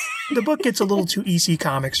it is. The book gets a little too EC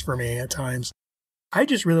Comics for me at times. I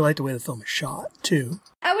just really like the way the film is shot, too.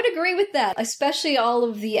 I would agree with that, especially all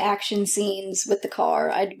of the action scenes with the car.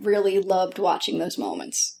 I really loved watching those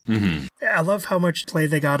moments. Mm-hmm. I love how much play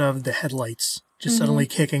they got of the headlights just suddenly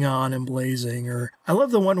kicking on and blazing. Or I love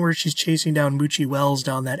the one where she's chasing down Moochie Wells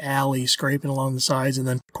down that alley, scraping along the sides, and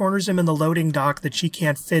then corners him in the loading dock that she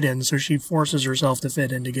can't fit in, so she forces herself to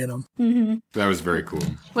fit in to get him. Mm-hmm. That was very cool.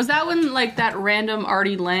 Was that when, like, that random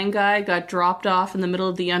Artie Lang guy got dropped off in the middle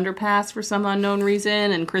of the underpass for some unknown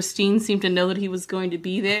reason, and Christine seemed to know that he was going to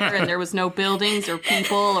be there, and there was no buildings or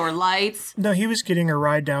people or lights? No, he was getting a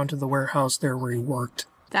ride down to the warehouse there where he worked.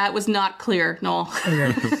 That was not clear, Noel.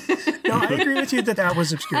 Okay. No, I agree with you that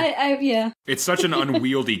was obscure. Yeah. It's such an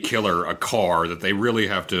unwieldy killer, a car, that they really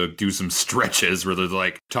have to do some stretches where they're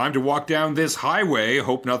like, time to walk down this highway,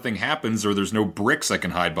 hope nothing happens or there's no bricks I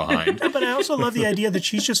can hide behind. But I also love the idea that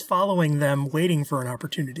she's just following them, waiting for an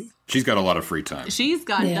opportunity. She's got a lot of free time. She's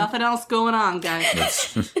got nothing else going on,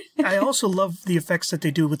 guys. I also love the effects that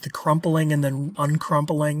they do with the crumpling and then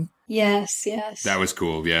uncrumpling. Yes, yes. That was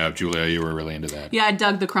cool. Yeah, Julia, you were really into that. Yeah, I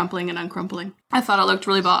dug the crumpling and uncrumpling. I thought it looked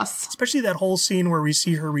really boss. Especially that whole scene where we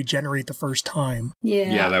see her regenerate the first time.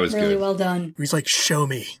 Yeah, that was really good. well done. He's like, show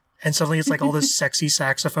me. And suddenly it's like all this sexy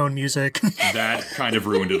saxophone music. That kind of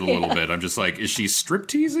ruined it a little bit. I'm just like, is she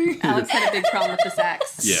stripteasing? Alex had a big problem with the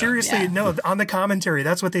sax. Yeah. Seriously, no, on the commentary,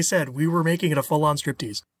 that's what they said. We were making it a full-on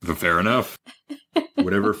striptease. But fair enough.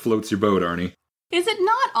 Whatever floats your boat, Arnie. Is it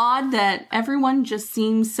not odd that everyone just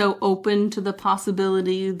seems so open to the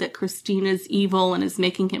possibility that Christina's evil and is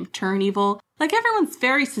making him turn evil? Like, everyone's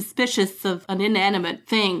very suspicious of an inanimate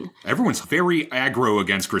thing. Everyone's very aggro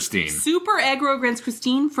against Christine. Super aggro against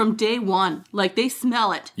Christine from day one. Like, they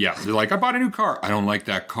smell it. Yeah, they're like, I bought a new car. I don't like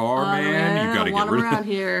that car, man. You gotta get rid of around it.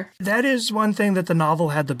 here. That is one thing that the novel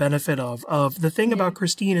had the benefit of. The thing about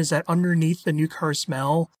Christine is that underneath the new car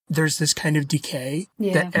smell, there's this kind of decay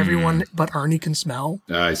that everyone but Arnie can smell.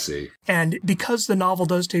 I see. And because the novel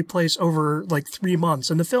does take place over like 3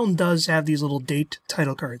 months, and the film does have these little date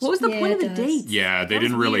title cards. What was the point of the dates? Yeah, they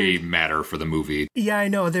didn't really matter for the movie. Yeah, I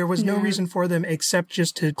know. There was no reason for them except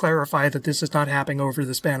just to clarify that this is not happening over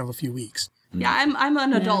the span of a few weeks. Yeah, I'm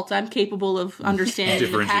an adult. I'm capable of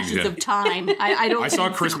understanding the passes of time. I don't. I saw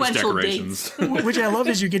Christmas sequential decorations. dates. Which I love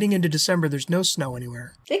is you're getting into December. There's no snow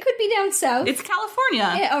anywhere. They could be down south. It's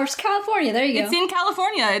California. Yeah, or it's California. There you go. It's in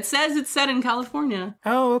California. It says it's set in California.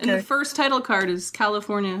 Oh, And okay. the first title card is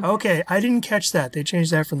California. Okay, I didn't catch that. They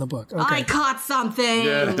changed that from the book. Okay. I caught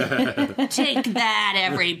something. Take that,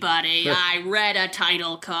 everybody. I read a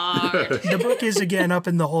title card. The book is again up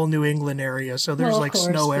in the whole New England area, so there's Well, of like course,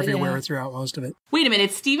 snow but everywhere throughout most of it. Wait a minute.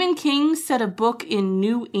 Stephen King set a book in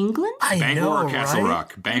New England? I Bangor know, or Castle right?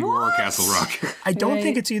 Rock? Bangor or Castle Rock? I don't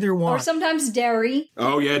think it's either one. Or sometimes Derry.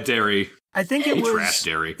 Oh, yeah, Derry. I think it was. Trash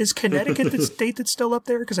Derry. Is Connecticut the state that's still up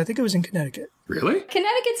there? Because I think it was in Connecticut. Really?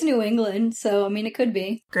 Connecticut's New England, so I mean it could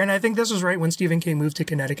be. Grant, I think this was right when Stephen King moved to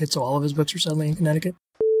Connecticut, so all of his books are suddenly in Connecticut.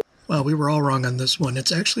 Well, we were all wrong on this one.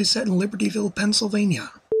 It's actually set in Libertyville, Pennsylvania.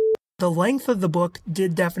 The length of the book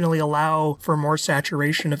did definitely allow for more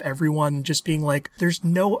saturation of everyone just being like, there's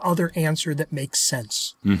no other answer that makes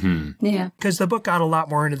sense. Mm-hmm. Yeah. Because the book got a lot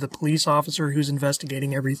more into the police officer who's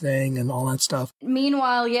investigating everything and all that stuff.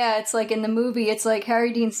 Meanwhile, yeah, it's like in the movie, it's like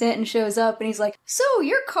Harry Dean Stanton shows up and he's like, so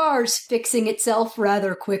your car's fixing itself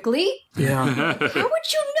rather quickly? Yeah. How would you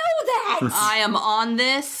know that? I am on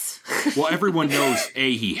this. Well, everyone knows,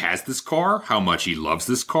 A, he has this car, how much he loves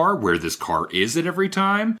this car, where this car is at every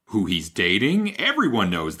time, who he's dating.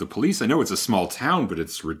 Everyone knows. The police, I know it's a small town, but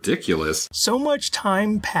it's ridiculous. So much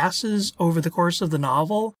time passes over the course of the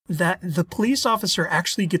novel that the police officer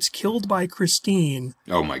actually gets killed by Christine.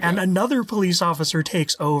 Oh my God. And another police officer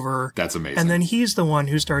takes over. That's amazing. And then he's the one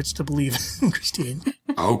who starts to believe in Christine.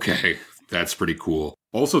 Okay, that's pretty cool.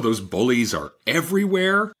 Also, those bullies are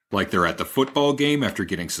everywhere. Like they're at the football game after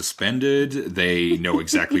getting suspended. They know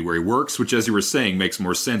exactly where he works, which, as you were saying, makes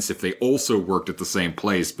more sense if they also worked at the same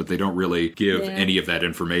place, but they don't really give any of that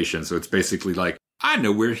information. So it's basically like, I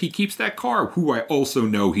know where he keeps that car, who I also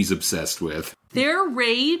know he's obsessed with. Their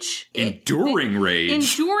rage... Enduring rage.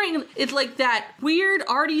 Enduring... It's like that weird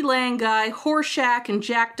Artie Lang guy, Horshack, and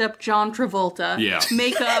jacked up John Travolta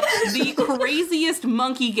make up the craziest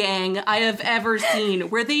monkey gang I have ever seen,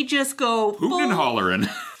 where they just go... Hootin' and hollering.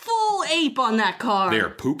 Full ape on that car. They're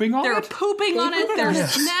pooping on it? They're pooping on it. They're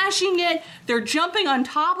smashing it. They're jumping on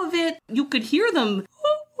top of it. You could hear them...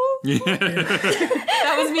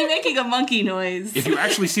 That was me making a monkey noise. If you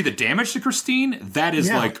actually see the damage to Christine, that is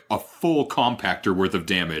like a full compactor worth of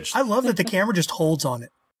damage. I love that the camera just holds on it.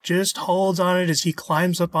 Just holds on it as he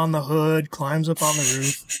climbs up on the hood, climbs up on the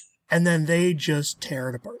roof, and then they just tear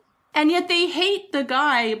it apart. And yet they hate the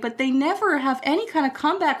guy, but they never have any kind of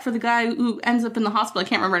comeback for the guy who ends up in the hospital. I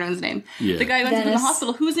can't remember his name. Yeah. The guy who ends up in the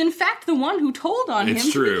hospital, who's in fact the one who told on him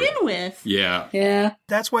to begin with. Yeah. Yeah.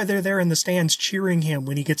 That's why they're there in the stands cheering him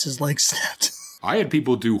when he gets his leg snapped. I had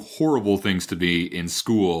people do horrible things to me in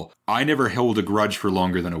school. I never held a grudge for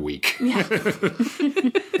longer than a week. Yeah.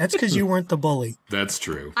 That's because you weren't the bully. That's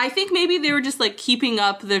true. I think maybe they were just like keeping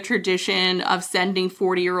up the tradition of sending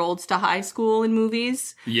 40-year-olds to high school in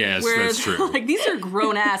movies. Yes, that's true. Like, these are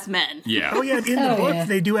grown-ass men. Yeah. Oh, yeah. In the book,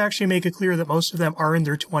 they do actually make it clear that most of them are in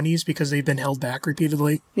their 20s because they've been held back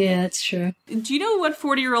repeatedly. Yeah, that's true. Do you know what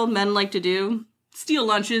 40-year-old men like to do? Steal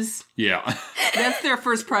lunches. Yeah. That's their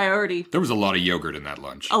first priority. There was a lot of yogurt in that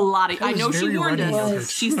lunch. A lot of... I know she warned us. Yogurt.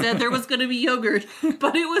 She said there was going to be yogurt,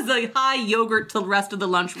 but it was a high yogurt to the rest of the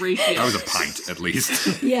lunch ratio. That was a pint, at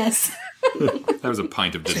least. Yes. That was a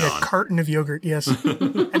pint of Danone. A carton of yogurt, yes.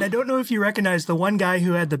 And I don't know if you recognize the one guy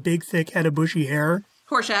who had the big, thick head of bushy hair.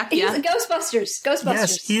 Horshack, He's the Ghostbusters.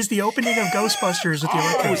 Yes, he's the opening of Ghostbusters with the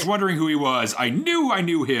I was wondering who he was. I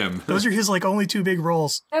knew him. Those are his, like, only two big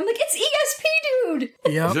roles. I'm like, it's ESP, dude!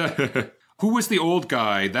 Yep. Who was the old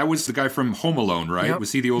guy? That was the guy from Home Alone, right? Yep.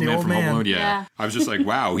 Was he the old man from Home Alone? Yeah. I was just like,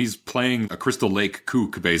 wow, he's playing a Crystal Lake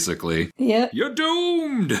kook, basically. Yep. You're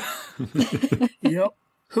doomed! Yep.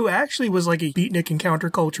 Who actually was like a beatnik and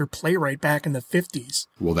counterculture playwright back in the 50s.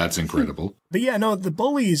 Well, that's incredible. But yeah, no, the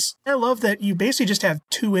bullies, I love that you basically just have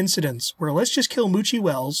two incidents where let's just kill Moochie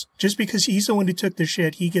Wells, just because he's the one who took the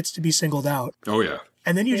shit, he gets to be singled out. Oh, yeah.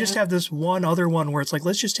 And then you just have this one other one where it's like,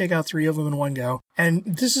 let's just take out three of them in one go. And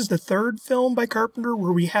this is the third film by Carpenter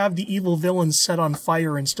where we have the evil villains set on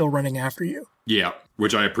fire and still running after you. Yeah,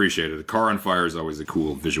 which I appreciated. A car on fire is always a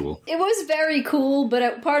cool visual. It was very cool,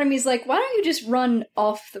 but part of me is like, why don't you just run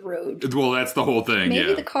off the road? Well, that's the whole thing,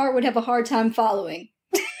 Maybe the car would have a hard time following.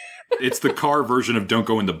 It's the car version of don't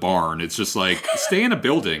go in the barn. It's just like, stay in a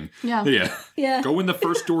building. Yeah. Go in the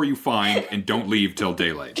first door you find and don't leave till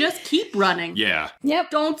daylight. Just keep running. Yeah.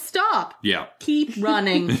 Yep. Don't stop. Yeah. Keep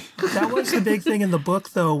running. That was the big thing in the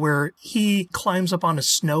book, though, where he climbs up on a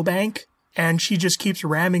snowbank and she just keeps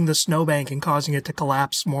ramming the snowbank and causing it to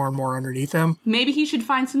collapse more and more underneath him. Maybe he should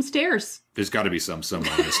find some stairs. There's got to be some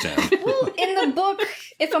somewhere in this town. Well, in the book,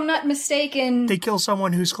 if I'm not mistaken... They kill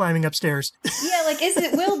someone who's climbing upstairs. Yeah, like, is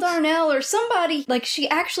it Will Darnell or somebody? Like, she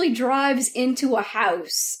actually drives into a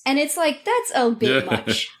house. And it's like, that's a bit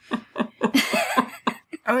much.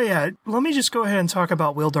 Oh, yeah. Let me just go ahead and talk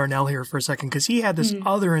about Will Darnell here for a second, because he had this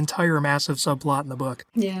other entire massive subplot in the book.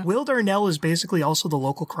 Yeah. Will Darnell is basically also the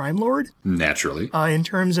local crime lord. Naturally. In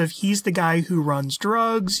terms of he's the guy who runs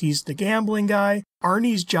drugs, he's the gambling guy.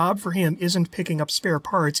 Arnie's job for him isn't picking up spare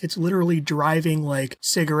parts, it's literally driving, like,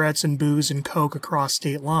 cigarettes and booze and coke across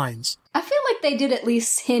state lines. I feel like they did at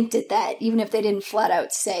least hint at that, even if they didn't flat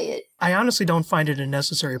out say it. I honestly don't find it a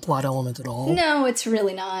necessary plot element at all. No, it's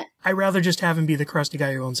really not. I'd rather just have him be the crusty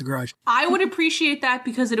guy who owns a garage. I would appreciate that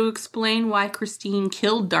because it would explain why Christine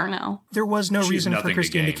killed Darnell. There was no reason for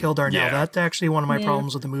Christine to kill Darnell. Yeah. That's actually one of my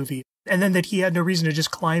problems with the movie. And then that he had no reason to just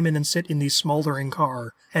climb in and sit in the smoldering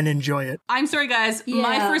car and enjoy it. I'm sorry, guys. Yeah.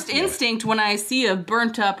 My first instinct when I see a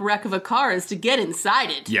burnt-up wreck of a car is to get inside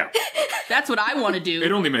it. Yeah. That's what I want to do.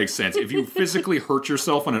 It only makes sense. If you physically hurt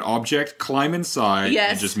yourself on an object, climb inside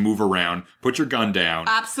and just move around. Put your gun down.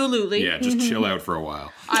 Absolutely. Yeah, just chill out for a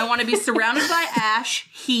while. I want to be surrounded by ash,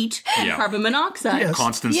 heat, and carbon monoxide. Yes.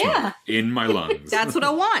 Constant smoke in my lungs. That's what I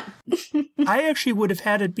want. I actually would have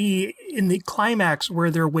had it be in the climax where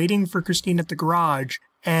they're waiting for Christine at the garage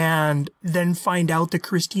and then find out that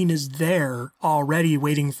Christine is there already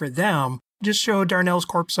waiting for them. Just show Darnell's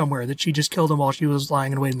corpse somewhere, that she just killed him while she was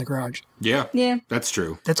lying in wait in the garage. Yeah. Yeah. That's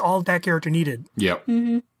true. That's all that character needed. Yep.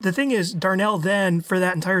 Mm-hmm. The thing is, Darnell then, for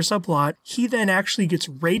that entire subplot, he then actually gets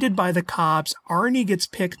raided by the cops. Arnie gets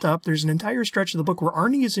picked up. There's an entire stretch of the book where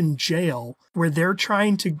Arnie is in jail, where they're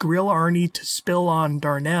trying to grill Arnie to spill on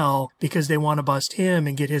Darnell because they want to bust him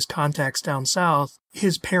and get his contacts down south.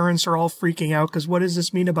 His parents are all freaking out because what does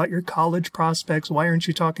this mean about your college prospects? Why aren't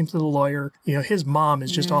you talking to the lawyer? You know, his mom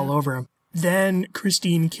is just all over him. Then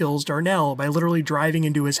Christine kills Darnell by literally driving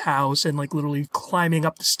into his house and like literally climbing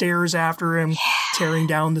up the stairs after him, tearing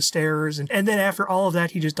down the stairs. And then after all of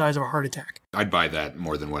that, he just dies of a heart attack. I'd buy that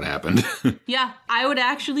more than what happened. Yeah, I would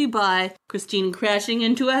actually buy Christine crashing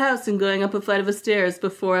into a house and going up a flight of stairs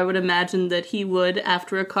before I would imagine that he would,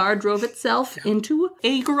 after a car drove itself into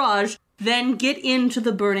a garage, then get into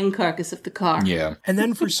the burning carcass of the car. Yeah. And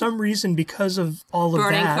then for some reason, because of all of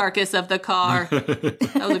Burning that... carcass of the car.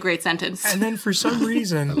 That was a great sentence. And then for some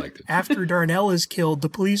reason, I liked it. after Darnell is killed, the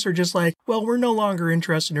police are just like, well, we're no longer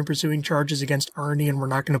interested in pursuing charges against Arnie, and we're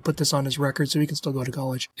not going to put this on his record so he can still go to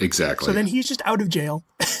college. Exactly. So then he's just out of jail.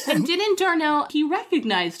 And didn't Darnell, he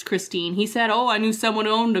recognized Christine. He said, oh, I knew someone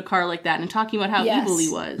who owned a car like that, and talking about how evil he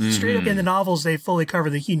was. Straight up in the novels, they fully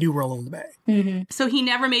cover that he knew Roland the Bay. Mm-hmm. So he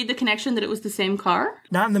never made the connection that it was the same car?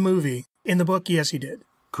 Not in the movie. In the book, yes, he did.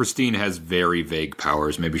 Christine has very vague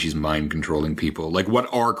powers. Maybe she's mind controlling people. Like,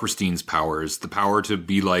 what are Christine's powers? The power to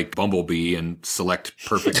be like Bumblebee and select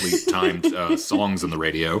perfectly timed songs on the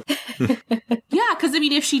radio. Yeah, because, I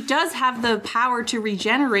mean, if she does have the power to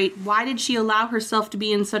regenerate, why did she allow herself to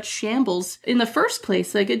be in such shambles in the first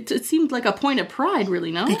place? Like, it seemed like a point of pride,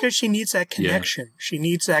 really, no? Because she needs that connection. Yeah. She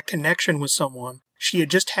needs that connection with someone. She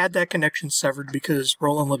had just had that connection severed because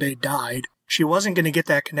Roland LeBay died. She wasn't going to get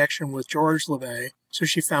that connection with George LeBay, so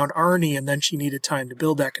she found Arnie, and then she needed time to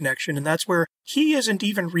build that connection, and that's where he isn't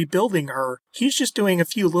even rebuilding her. He's just doing a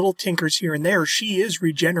few little tinkers here and there. She is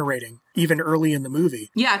regenerating, even early in the movie.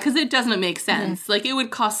 Yeah, because it doesn't make sense. Like, it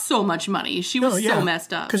would cost so much money. She was so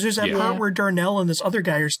messed up. Because there's that part where Darnell and this other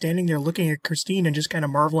guy are standing there looking at Christine and just kind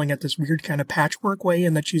of marveling at this weird kind of patchwork way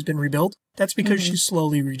in that she's been rebuilt. That's because she's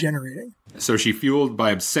slowly regenerating. So she fueled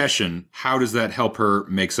by obsession. How does that help her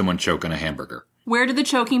make someone choke on a hamburger? Where do the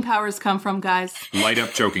choking powers come from, guys? Light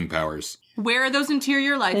up choking powers. Where are those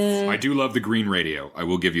interior lights? I do love the green radio. I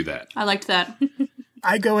will give you that. I liked that.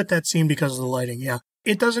 I go with that scene because of the lighting, yeah.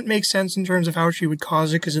 It doesn't make sense in terms of how she would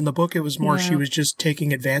cause it, because in the book it was more she was just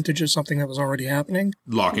taking advantage of something that was already happening.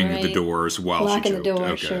 Locking the doors while she choked. Locking the door,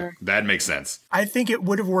 okay. sure. That makes sense. I think it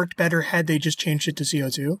would have worked better had they just changed it to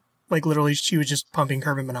CO2. Like, literally, she was just pumping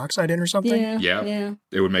carbon monoxide in or something. Yeah.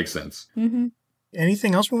 It would make sense. Mm-hmm.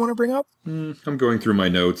 Anything else we want to bring up? I'm going through my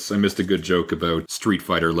notes. I missed a good joke about Street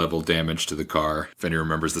Fighter level damage to the car. If anyone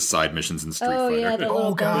remembers the side missions in Street Fighter. Oh, yeah, the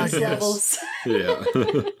little bonus levels. Yeah.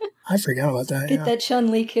 I forgot about that, Get that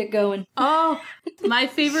Chun-Li kick going. Oh, my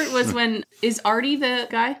favorite was when... Is Artie the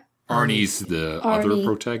guy? Arnie's the other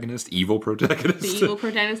protagonist, evil protagonist. The evil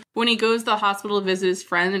protagonist. When he goes to the hospital to visit his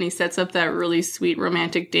friend and he sets up that really sweet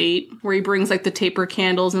romantic date where he brings like the taper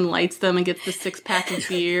candles and lights them and gets the 6-pack of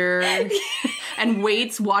beer and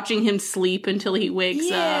waits watching him sleep until he wakes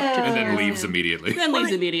up. And then leaves immediately.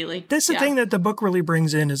 That's the thing that the book really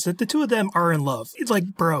brings in, is that the two of them are in love. It's like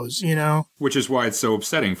bros, you know? Which is why it's so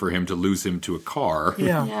upsetting for him to lose him to a car.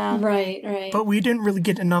 Yeah. Right. But we didn't really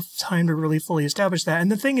get enough time to really fully establish that. And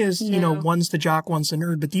the thing is, you know, one's the jock, one's the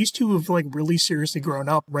nerd, but these two have like really seriously grown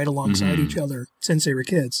up right alongside each other since they were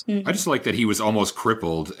kids. I just like that he was almost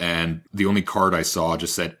crippled and the only card I saw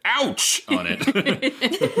just said, ouch, on it.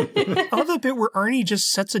 I love the bit where Arnie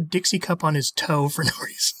just sets a Dixie cup on his toe for no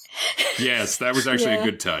reason. Yes, that was actually a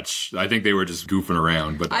good touch. I think they were just goofing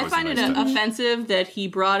around, but that I was find a it nice touch. offensive that he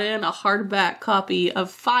brought in a hardback copy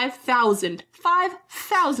of 5,000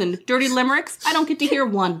 dirty limericks. I don't get to hear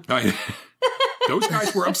one. Those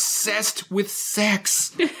guys were obsessed with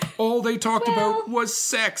sex. All they talked about was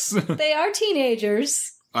sex. They are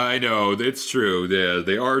teenagers. I know, it's true.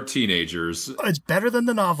 They are teenagers. It's better than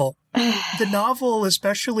the novel. The novel,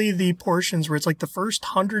 especially the portions where it's like the first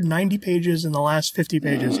 190 pages and the last 50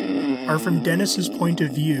 pages, are from Dennis's point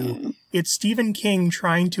of view. It's Stephen King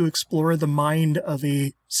trying to explore the mind of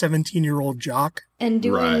a 17-year-old jock. And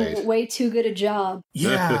doing way too good a job.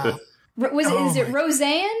 Yeah. Is it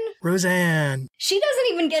Roseanne? Roseanne. She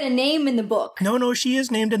doesn't even get a name in the book. No, she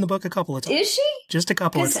is named in the book a couple of times. Is she? Just a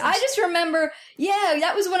couple of times. I just remember,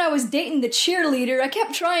 that was when I was dating the cheerleader. I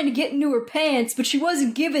kept trying to get into her pants, but she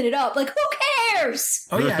wasn't giving it up. Like, who cares?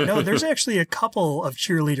 Oh, yeah, no, there's actually a couple of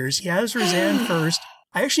cheerleaders. He has Roseanne first.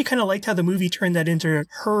 I actually kind of liked how the movie turned that into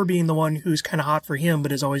her being the one who's kind of hot for him,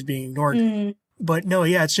 but is always being ignored. But no,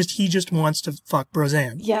 yeah, it's just he just wants to fuck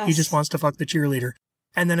Roseanne. Yes. He just wants to fuck the cheerleader.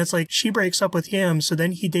 And then it's like she breaks up with him, so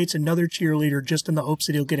then he dates another cheerleader just in the hopes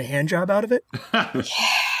that he'll get a hand job out of it.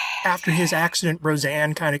 After his accident,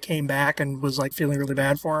 Roseanne kind of came back and was like feeling really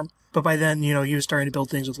bad for him. But by then, you know, he was starting to build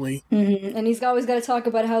things with Lee. Mm-hmm. And he's always got to talk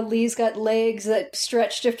about how Lee's got legs that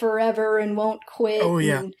stretch to forever and won't quit. Oh,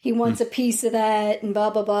 yeah. And he wants a piece of that and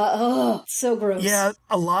blah, blah, blah. Oh, it's so gross. Yeah,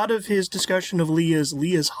 a lot of his discussion of Lee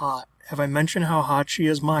is hot. Have I mentioned how hot she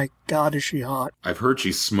is? My God, is she hot. I've heard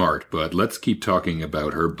she's smart, but let's keep talking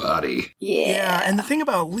about her body. Yeah, and the thing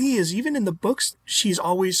about Lee is even in the books, she's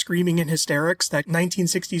always screaming in hysterics, that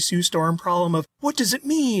 1960s Sue Storm problem of, what does it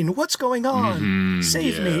mean? What's going on?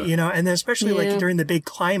 Save me, you know? And then especially like during the big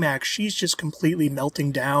climax, she's just completely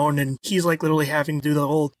melting down and he's like literally having to do the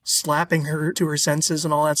whole slapping her to her senses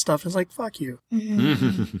and all that stuff. It's like, fuck you.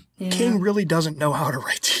 King really doesn't know how to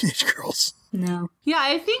write teenage girls. No. Yeah,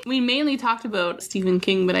 I think we mainly talked about Stephen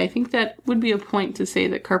King, but I think that would be a point to say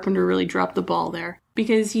that Carpenter really dropped the ball there.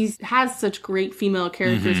 Because he has such great female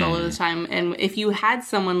characters all of the time, and if you had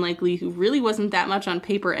someone like Lee who really wasn't that much on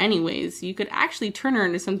paper anyways, you could actually turn her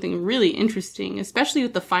into something really interesting, especially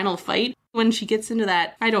with the final fight. When she gets into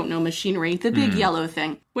that, I don't know, machinery, the big yellow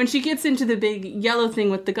thing. When she gets into the big yellow thing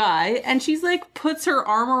with the guy, and she's like, puts her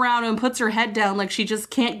arm around him, puts her head down like she just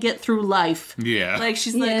can't get through life. Yeah. Like,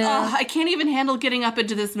 she's like, oh, I can't even handle getting up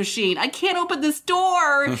into this machine. I can't open this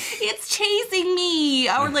door. It's chasing me.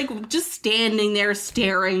 Or like, just standing there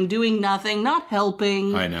staring, doing nothing, not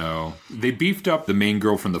helping. I know. They beefed up the main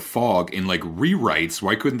girl from The Fog in like rewrites.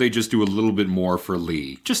 Why couldn't they just do a little bit more for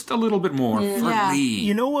Lee? Just a little bit more for Lee.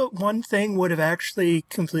 You know what one thing would have actually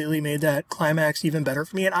completely made that climax even better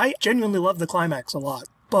for me? And I genuinely love the climax a lot.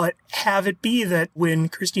 But have it be that when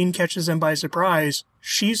Christine catches them by surprise,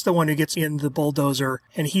 she's the one who gets in the bulldozer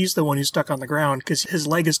and he's the one who's stuck on the ground because his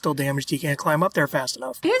leg is still damaged. He can't climb up there fast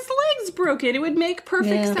enough. His leg's broken. It would make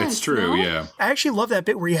perfect sense. It's true, no? I actually love that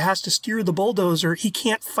bit where he has to steer the bulldozer. He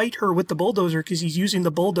can't fight her with the bulldozer because he's using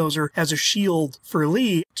the bulldozer as a shield for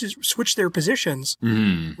Lee to switch their positions.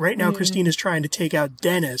 Right now, Christine is trying to take out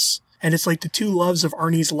Dennis. And it's like the two loves of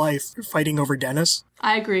Arnie's life fighting over Dennis.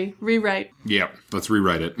 I agree. Rewrite. Yeah, let's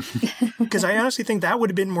rewrite it. Because I honestly think that would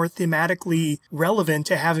have been more thematically relevant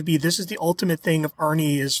to have it be, this is the ultimate thing of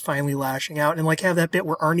Arnie is finally lashing out. And like have that bit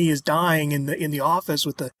where Arnie is dying in the office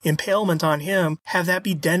with the impalement on him. Have that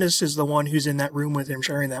be Dennis is the one who's in that room with him,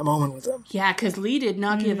 sharing that moment with him. Yeah, because Lee did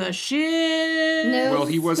not give a shit. No. Well,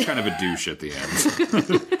 he was kind of a douche at the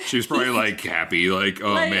end. She was probably like happy, like,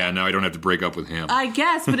 oh man, now I don't have to break up with him. I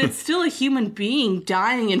guess, but it's still a human being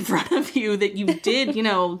dying in front of you that you did, you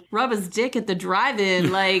know, rub his dick at the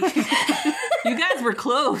drive-in. Like, you guys were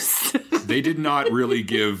close. They did not really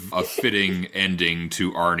give a fitting ending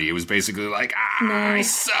to Arnie. It was basically like, I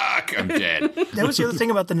suck, I'm dead. That was the other thing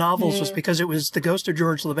about the novels was because it was the ghost of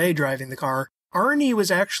George LeVay driving the car. Arnie was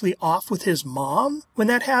actually off with his mom when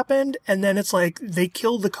that happened, and then it's like they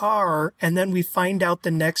killed the car, and then we find out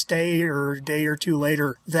the next day or a day or two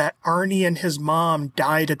later that Arnie and his mom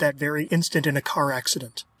died at that very instant in a car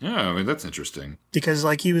accident. Yeah, I mean, that's interesting. Because,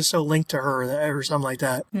 like, he was so linked to her or something like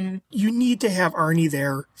that. You need to have Arnie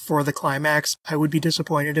there for the climax. I would be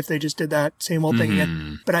disappointed if they just did that same old thing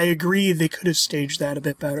again. But I agree they could have staged that a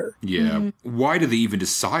bit better. Yeah. Why do they even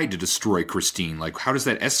decide to destroy Christine? Like, how does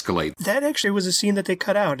that escalate? That actually was a scene that they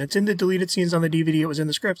cut out. It's in the deleted scenes on the DVD. It was in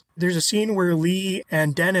the script. There's a scene where Lee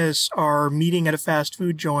and Dennis are meeting at a fast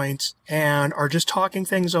food joint and are just talking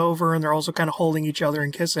things over, and they're also kind of holding each other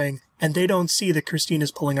and kissing. And they don't see that Christine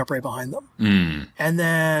is pulling up right behind them. And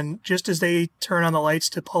then just as they turn on the lights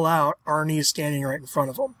to pull out, Arnie is standing right in front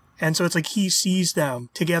of them. And so it's like he sees them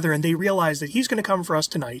together and they realize that he's going to come for us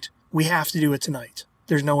tonight. We have to do it tonight.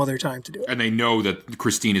 There's no other time to do it. And they know that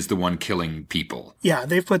Christine is the one killing people. Yeah,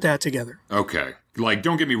 they've put that together. Okay. Like,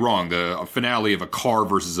 don't get me wrong, the finale of a car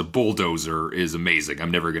versus a bulldozer is amazing.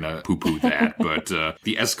 I'm never going to poo-poo that. But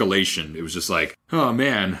the escalation, it was just like, oh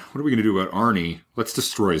man, what are we going to do about Arnie? Let's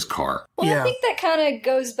destroy his car. Well, I think that kind of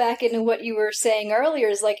goes back into what you were saying earlier,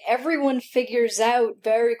 is like everyone figures out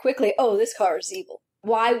very quickly, oh, this car is evil.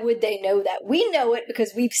 Why would they know that? We know it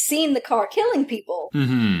because we've seen the car killing people.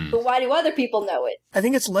 But why do other people know it? I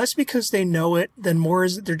think it's less because they know it than more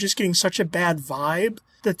is that they're just getting such a bad vibe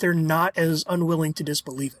that they're not as unwilling to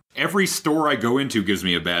disbelieve it. Every store I go into gives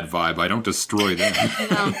me a bad vibe. I don't destroy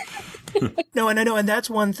them. No, and I know, and that's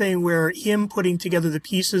one thing where him putting together the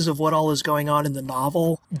pieces of what all is going on in the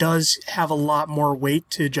novel does have a lot more weight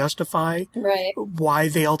to justify why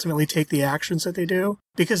they ultimately take the actions that they do.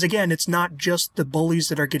 Because again, it's not just the bullies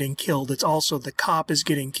that are getting killed, it's also the cop is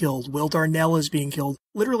getting killed. Will Darnell is being killed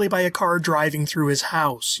literally by a car driving through his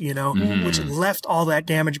house, which left all that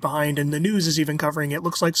damage behind, and the news is even covering it.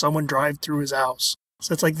 Looks like someone drove through his house.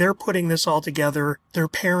 So it's like they're putting this all together. Their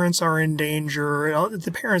parents are in danger.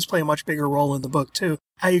 The parents play a much bigger role in the book, too.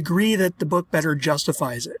 I agree that the book better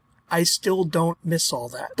justifies it. I still don't miss all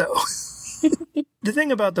that, though. The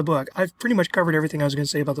thing about the book, I've pretty much covered everything I was going to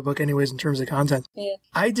say about the book anyways in terms of content. Yeah.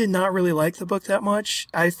 I did not really like the book that much.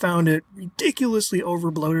 I found it ridiculously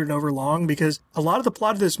overbloated and overlong because a lot of the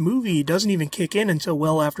plot of this movie doesn't even kick in until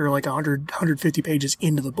well after like 150 pages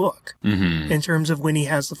into the book. In terms of when he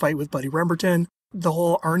has the fight with Buddy Remberton. The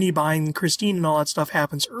whole Arnie buying Christine and all that stuff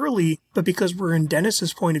happens early, but because we're in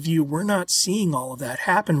Dennis's point of view, we're not seeing all of that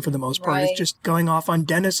happen for the most part. It's just going off on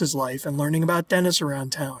Dennis's life and learning about Dennis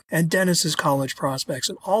around town and Dennis's college prospects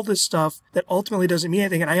and all this stuff that ultimately doesn't mean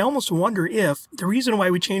anything. And I almost wonder if the reason why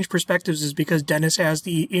we change perspectives is because Dennis has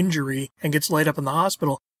the injury and gets laid up in the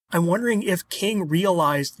hospital. I'm wondering if King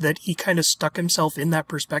realized that he kind of stuck himself in that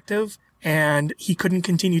perspective and he couldn't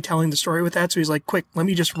continue telling the story with that. So he's like, quick, let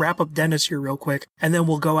me just wrap up Dennis here real quick. And then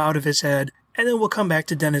we'll go out of his head. And then we'll come back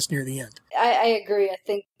to Dennis near the end. I agree. I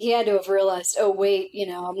think he had to have realized, oh, wait,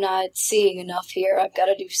 I'm not seeing enough here. I've got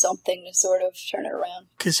to do something to sort of turn it around.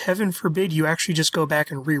 Because heaven forbid you actually just go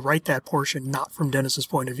back and rewrite that portion, not from Dennis's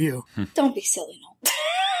point of view. Don't be silly, no.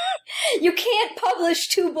 You can't publish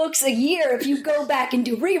 2 books a year if you go back and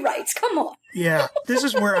do rewrites. Come on. Yeah, this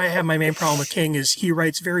is where I have my main problem with King is he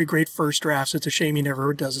writes very great first drafts. It's a shame he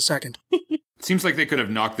never does a second. Seems like they could have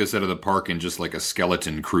knocked this out of the park in just like a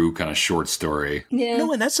Skeleton Crew kind of short story. Yeah.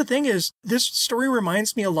 No, and that's the thing is, this story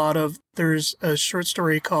reminds me a lot of, there's a short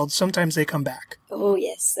story called Sometimes They Come Back. Oh,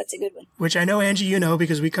 yes, that's a good one. Which I know, Angie, you know,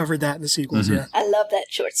 because we covered that in the sequels, yeah. I love that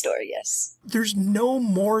short story, yes. There's no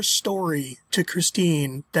more story to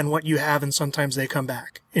Christine than what you have in Sometimes They Come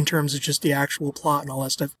Back, in terms of just the actual plot and all that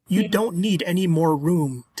stuff. You don't need any more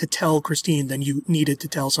room to tell Christine than you needed to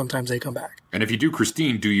tell Sometimes They Come Back. And if you do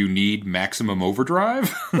Christine, do you need Maximum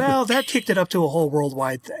Overdrive? Well, that kicked it up to a whole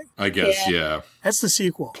worldwide thing. I guess, yeah. That's the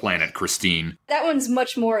sequel. Planet Christine. That one's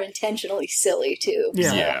much more intentionally silly, too.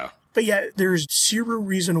 Yeah. But yeah, there's zero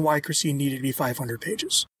reason why Christine needed to be 500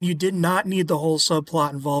 pages. You did not need the whole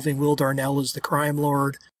subplot involving Will Darnell as the crime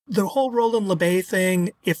lord. The whole Roland LeBay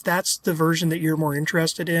thing, if that's the version that you're more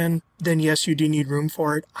interested in, then yes, you do need room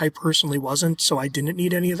for it. I personally wasn't, so I didn't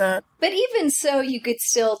need any of that. But even so, you could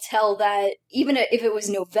still tell that, even if it was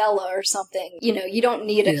novella or something, you don't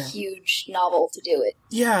need a huge novel to do it.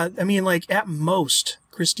 Yeah, I mean, like, at most,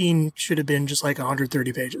 Christine should have been just like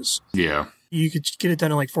 130 pages. Yeah. You could get it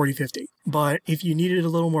done in like 40, 50. But if you needed a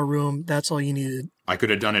little more room, that's all you needed. I could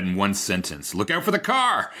have done it in one sentence. Look out for the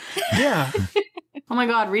car! Yeah. Oh my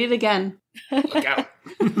god, read it again. Look out.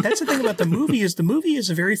 That's the thing about the movie is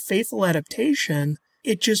a very faithful adaptation.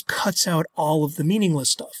 It just cuts out all of the meaningless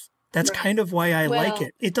stuff. That's kind of why I like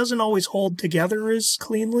it. It doesn't always hold together as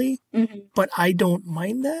cleanly, but I don't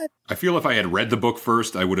mind that. I feel if I had read the book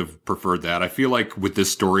first, I would have preferred that. I feel like with this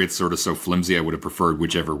story, it's sort of so flimsy, I would have preferred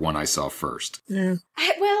whichever one I saw first. Yeah.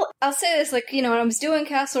 I'll say this, when I was doing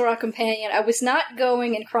Castle Rock Companion, I was not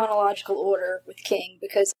going in chronological order with King,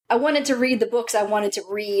 because I wanted to read the books I wanted to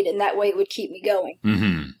read, and that way it would keep me going.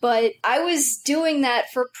 But I was doing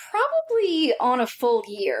that for probably on a full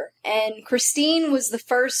year, and Christine was the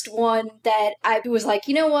first one that I was like,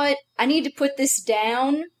 you know what? I need to put this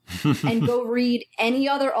down and go read any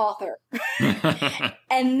other author.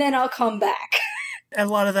 And then I'll come back. And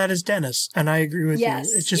a lot of that is Dennis, and I agree with you.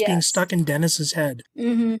 It's just being stuck in Dennis's head.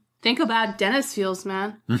 Think how bad Dennis feels,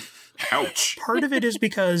 man. Ouch. Part of it is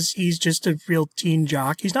because he's just a real teen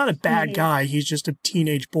jock. He's not a bad guy. He's just a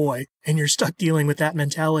teenage boy, and you're stuck dealing with that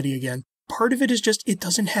mentality again. Part of it is just, it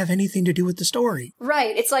doesn't have anything to do with the story.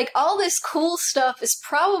 Right. It's like all this cool stuff is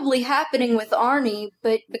probably happening with Arnie,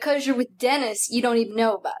 but because you're with Dennis, you don't even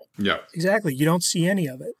know about it. Yeah. Exactly. You don't see any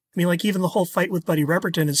of it. I mean, like, even the whole fight with Buddy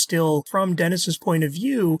Remberton is still from Dennis's point of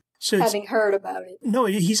view. So having heard about it. No,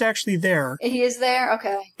 he's actually there. He is there?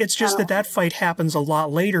 Okay. It's just that fight happens a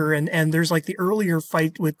lot later, and there's like the earlier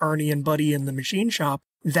fight with Arnie and Buddy in the machine shop.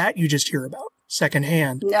 That you just hear about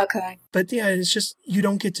secondhand. Okay. But yeah, it's just, you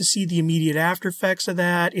don't get to see the immediate after effects of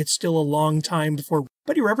that. It's still a long time before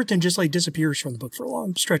Buddy Remberton just like disappears from the book for a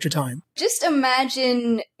long stretch of time. Just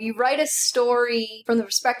imagine you write a story from the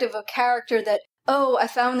perspective of a character that, oh, I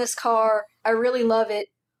found this car, I really love it.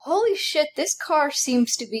 Holy shit, this car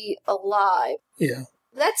seems to be alive. Yeah.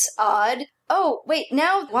 that's odd. Oh, wait,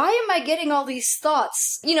 now why am I getting all these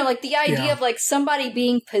thoughts? You know, like the idea of like somebody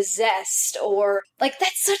being possessed or like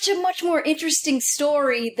that's such a much more interesting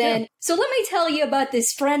story than, so let me tell you about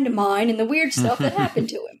this friend of mine and the weird stuff that happened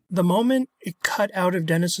to him. The moment it cut out of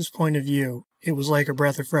Dennis's point of view, it was like a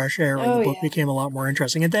breath of fresh air and the book became a lot more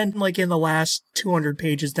interesting. And then, like in the last 200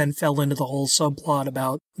 pages, then fell into the whole subplot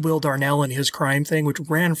about Will Darnell and his crime thing, which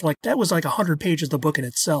ran for like, that was like 100 pages of the book in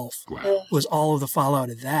itself. Wow. Was all of the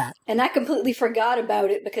fallout of that. And I completely forgot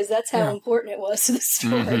about it because that's how important it was to the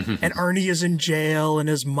story. And Arnie is in jail and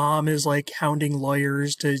his mom is like hounding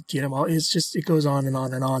lawyers to get him out. It's just, it goes on and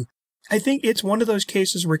on and on. I think it's one of those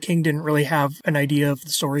cases where King didn't really have an idea of the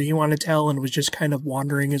story he wanted to tell and was just kind of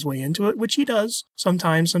wandering his way into it, which he does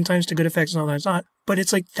sometimes to good effects, sometimes not. But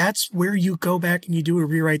it's like, that's where you go back and you do a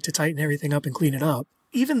rewrite to tighten everything up and clean it up.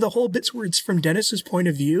 Even the whole bits where it's from Dennis's point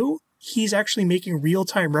of view, he's actually making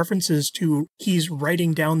real-time references to, he's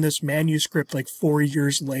writing down this manuscript like 4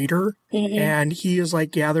 years later. And he has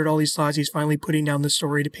like gathered all these thoughts. He's finally putting down the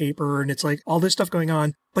story to paper and it's like all this stuff going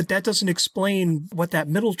on. But that doesn't explain what that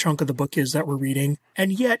middle chunk of the book is that we're reading.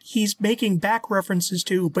 And yet he's making back references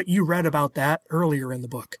to, but you read about that earlier in the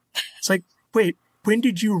book. It's like, wait, when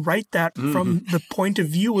did you write that from the point of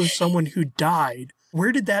view of someone who died?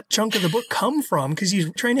 Where did that chunk of the book come from? Because he's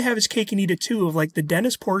trying to have his cake and eat it too, of like the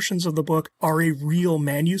Dennis portions of the book are a real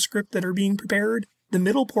manuscript that are being prepared. The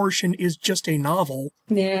middle portion is just a novel.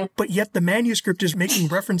 Yeah. But yet the manuscript is making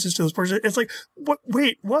references to those portions. It's like, what?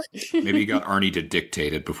 Wait, what? Maybe he got Arnie to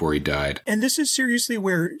dictate it before he died. And this is seriously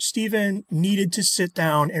where Stephen needed to sit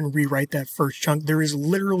down and rewrite that first chunk. There is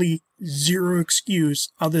literally zero excuse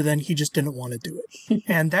other than he just didn't want to do it.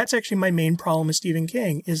 And that's actually my main problem with Stephen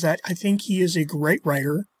King, is that I think he is a great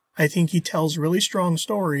writer. I think he tells really strong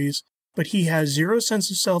stories, but he has zero sense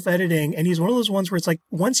of self-editing. And he's one of those ones where it's like,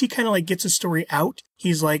 once he kind of like gets a story out,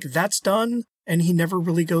 he's like, that's done. And he never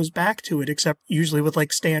really goes back to it, except usually with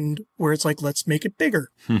like Stand, where it's like, let's make it bigger.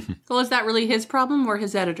 Well, is that really his problem or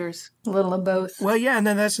his editors? A little of both. Well, yeah, and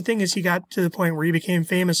then that's the thing, is he got to the point where he became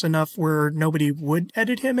famous enough where nobody would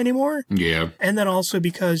edit him anymore. Yeah. And then also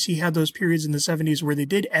because he had those periods in the 70s where they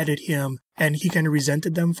did edit him and he kind of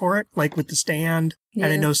resented them for it, like with The Stand. Yeah.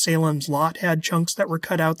 And I know Salem's Lot had chunks that were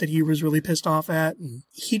cut out that he was really pissed off at. And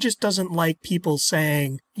he just doesn't like people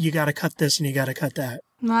saying, you got to cut this and you got to cut that.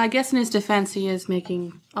 Well, I guess in his defense, he is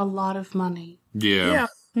making a lot of money. Yeah.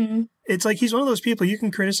 Mm-hmm. It's like he's one of those people, you can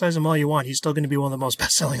criticize him all you want. He's still going to be one of the most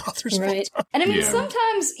best-selling authors of all time. And I mean,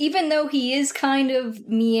 sometimes, even though he is kind of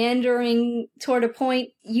meandering toward a point,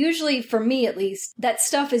 usually for me at least, that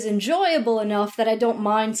stuff is enjoyable enough that I don't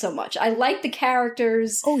mind so much. I like the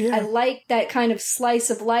characters. Oh, yeah. I like that kind of slice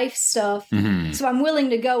of life stuff. Mm-hmm. So I'm willing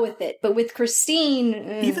to go with it. But with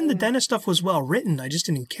Christine... Even the Dennis stuff was well written. I just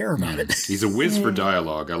didn't care about it. He's a whiz for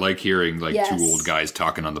dialogue. I like hearing like two old guys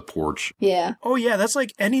talking on the porch. Yeah. Oh, yeah. That's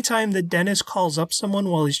like anytime that Dennis calls up someone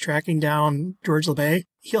while he's tracking down George LeBay,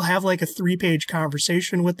 he'll have like a 3-page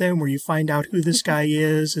conversation with them where you find out who this guy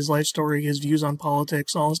is, his life story, his views on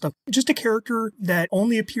politics, all this stuff. Just a character that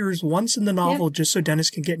only appears once in the novel just so Dennis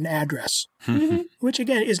can get an address. Which,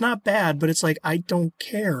 again, is not bad, but it's like, I don't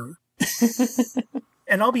care.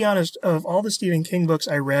 And I'll be honest, of all the Stephen King books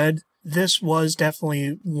I read, this was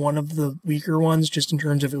definitely one of the weaker ones, just in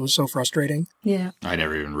terms of it was so frustrating. Yeah. I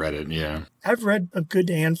never even read it, yeah. I've read a good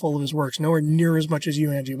handful of his works, nowhere near as much as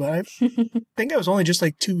you, Angie, but I think I was only just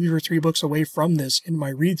like 2 or 3 books away from this in my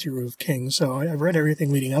read-through of King, so I've read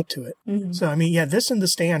everything leading up to it. Mm-hmm. So, I mean, yeah, this and The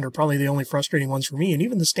Stand are probably the only frustrating ones for me, and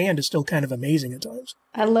even The Stand is still kind of amazing at times.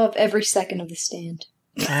 I love every second of The Stand.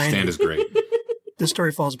 Stand is great. The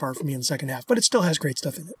story falls apart for me in the second half, but it still has great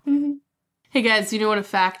stuff in it. Mm-hmm. Hey guys, do you know what a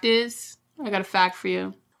fact is? I got a fact for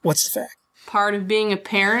you. What's the fact? Part of being a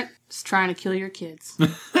parent is trying to kill your kids.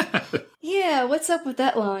 Yeah, what's up with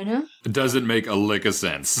that line, huh? It doesn't make a lick of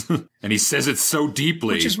sense. And he says it so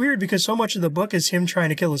deeply. Which is weird because so much of the book is him trying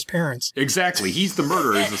to kill his parents. Exactly. He's the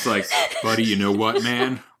murderer. It's just like, buddy, you know what,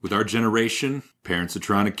 man? With our generation, parents are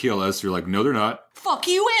trying to kill us. You're like, no, they're not. Fuck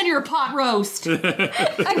you and your pot roast. I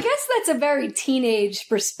guess that's a very teenage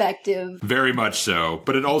perspective. Very much so.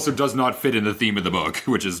 But it also does not fit in the theme of the book,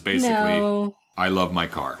 which is basically, I love my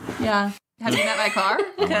car. Yeah. Have you met my car?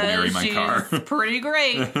 I want to marry my car. Pretty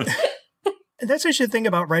great. And that's actually the thing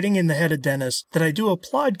about writing in the head of Dennis that I do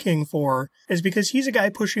applaud King for, is because he's a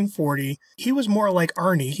guy pushing 40. He was more like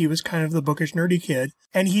Arnie. He was kind of the bookish, nerdy kid.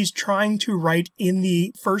 And he's trying to write in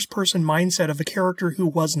the first-person mindset of a character who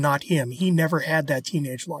was not him. He never had that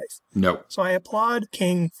teenage life. No. So I applaud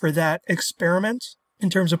King for that experiment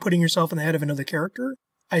in terms of putting yourself in the head of another character.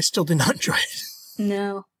 I still did not enjoy it.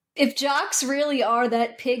 No. If jocks really are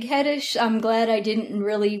that pig-headish, I'm glad I didn't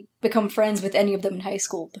really become friends with any of them in high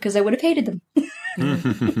school, because I would have hated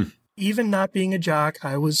them. Even not being a jock,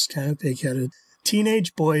 I was kind of pig-headed.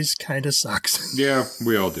 Teenage boys kind of sucks. Yeah,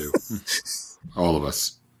 we all do. All of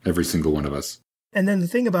us. Every single one of us. And then the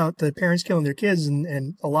thing about the parents killing their kids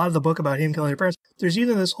and a lot of the book about him killing their parents, there's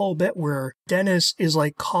even this whole bit where Dennis is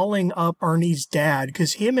like calling up Arnie's dad,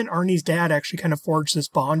 because him and Arnie's dad actually kind of forged this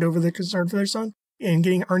bond over their concern for their son, and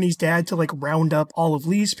getting Arnie's dad to like round up all of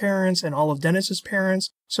Lee's parents and all of Dennis's parents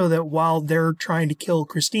so that while they're trying to kill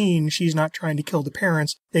Christine, she's not trying to kill the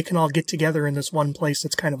parents. They can all get together in this one place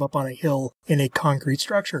that's kind of up on a hill in a concrete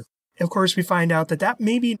structure. Of course, we find out that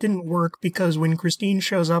maybe didn't work because when Christine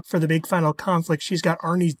shows up for the big final conflict, she's got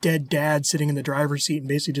Arnie's dead dad sitting in the driver's seat and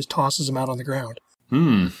basically just tosses him out on the ground.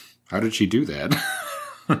 How did she do that?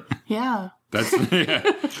 Yeah. That's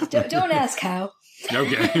yeah. Don't ask how.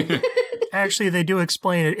 Okay. Actually, they do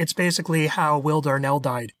explain it. It's basically how Will Darnell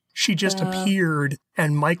died. She just appeared,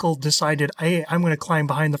 and Michael decided, hey, I'm going to climb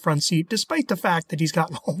behind the front seat, despite the fact that he's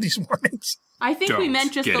gotten all these warnings. I think we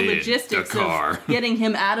meant just the logistics of getting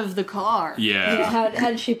him out of the car. Yeah. How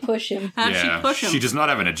did she push him? How did she push him? She does not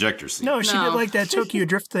have an ejector seat. No, she did like that Tokyo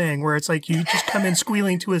Drift thing, where it's like you just come in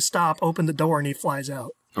squealing to a stop, open the door, and he flies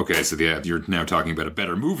out. Okay, so yeah, you're now talking about a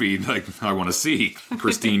better movie like I want to see.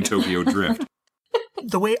 Christine Tokyo Drift.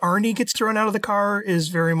 The way Arnie gets thrown out of the car is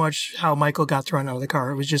very much how Michael got thrown out of the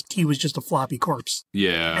car. He was just a floppy corpse.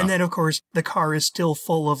 Yeah. And then, of course, the car is still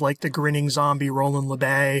full of, like, the grinning zombie Roland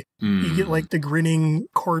LeBay. You get, like, the grinning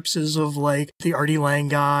corpses of, like, the Artie Lang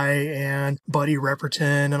guy and Buddy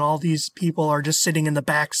Repperton, and all these people are just sitting in the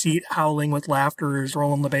back seat howling with laughter as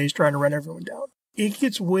Roland LeBay's trying to run everyone down. It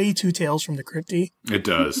gets way too Tales from the Crypty. It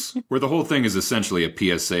does. Where the whole thing is essentially a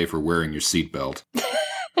PSA for wearing your seatbelt.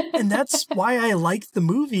 And that's why I like the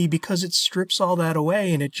movie, because it strips all that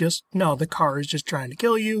away and the car is just trying to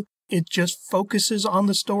kill you. It just focuses on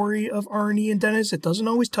the story of Arnie and Dennis. It doesn't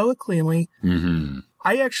always tell it cleanly. Mm-hmm.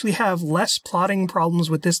 I actually have less plotting problems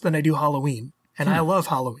with this than I do Halloween. And I love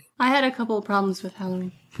Halloween. I had a couple of problems with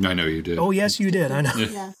Halloween. I know you did. Oh, yes, you did. I know.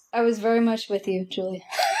 Yeah. I was very much with you, Julia.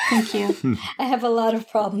 Thank you. I have a lot of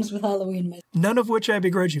problems with Halloween. None of which I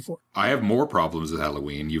begrudge you for. I have more problems with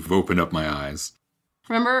Halloween. You've opened up my eyes.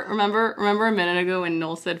 Remember a minute ago when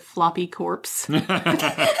Noel said floppy corpse? No,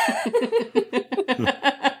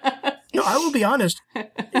 I will be honest.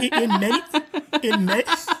 In many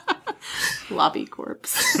floppy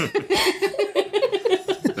corpse.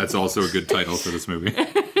 That's also a good title for this movie.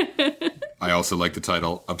 I also like the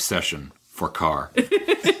title Obsession for Car.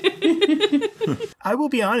 I will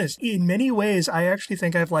be honest. In many ways, I actually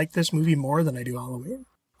think I've liked this movie more than I do Halloween.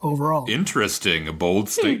 Overall. Interesting. A bold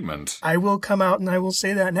statement. I will come out and I will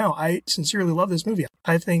say that now. I sincerely love this movie.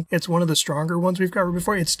 I think it's one of the stronger ones we've covered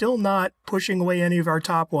before. It's still not pushing away any of our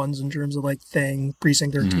top ones in terms of like Thing,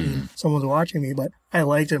 Precinct 13. Someone's watching me, but I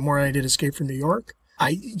liked it more than I did Escape from New York.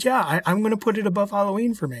 I'm going to put it above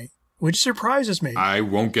Halloween for me, which surprises me. I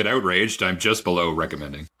won't get outraged. I'm just below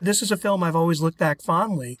recommending. This is a film I've always looked back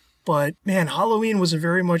fondly. But, man, Halloween was a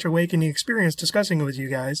very much awakening experience discussing it with you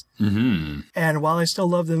guys. Mm-hmm. And while I still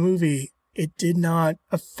love the movie, it did not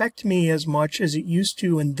affect me as much as it used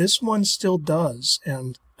to, and this one still does.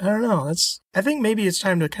 And I don't know, I think maybe it's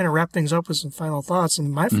time to kind of wrap things up with some final thoughts.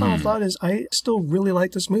 And my final thought is I still really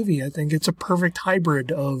like this movie. I think it's a perfect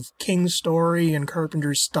hybrid of King's story and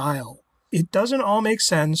Carpenter's style. It doesn't all make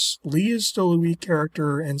sense. Lee is still a weak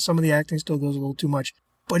character, and some of the acting still goes a little too much.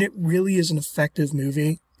 But it really is an effective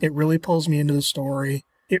movie. It really pulls me into the story.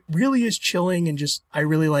 It really is chilling, and I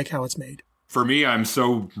really like how it's made. For me, I'm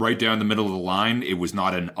so right down the middle of the line. It was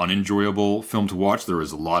not an unenjoyable film to watch. There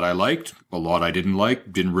was a lot I liked, a lot I didn't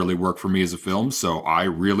like. Didn't really work for me as a film, so I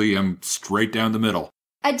really am straight down the middle.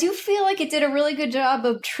 I do feel like it did a really good job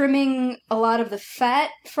of trimming a lot of the fat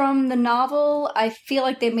from the novel. I feel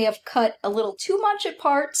like they may have cut a little too much at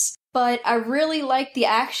parts. But I really like the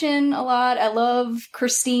action a lot. I love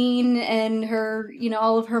Christine and her,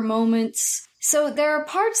 all of her moments. So there are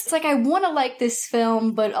parts, it's like I want to like this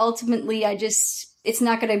film, but ultimately it's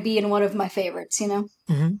not going to be in one of my favorites,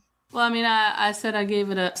 Mm-hmm. Well, I mean, I said I gave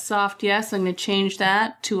it a soft yes. I'm going to change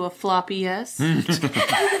that to a floppy yes.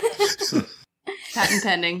 Patent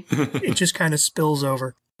pending. It just kind of spills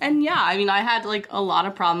over. And yeah, I mean, I had like a lot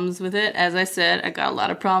of problems with it. As I said, I got a lot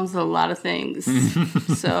of problems with a lot of things.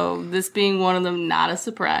 So this being one of them, not a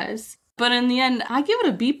surprise. But in the end, I give it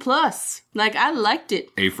a B+. Like, I liked it.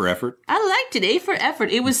 A for effort? I liked it. A for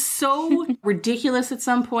effort. It was so ridiculous at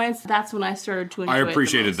some points. That's when I started to enjoy it. I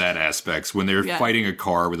appreciated that aspect. When they're fighting a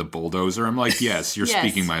car with a bulldozer, I'm like, yes, you're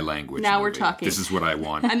speaking my language. Now we're talking. This is what I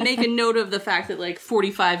want. I make a note of the fact that, like,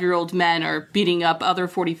 45-year-old men are beating up other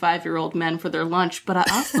 45-year-old men for their lunch, but I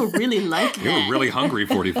also really like that. They were really hungry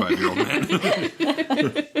 45-year-old men.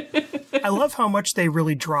 I love how much they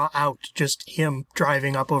really draw out just him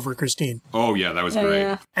driving up over Christine. Oh, yeah, that was great.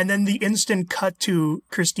 Yeah. And then the instant cut to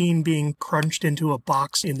Christine being crunched into a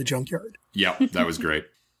box in the junkyard. Yep, that was great.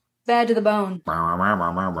 Bad to the bone.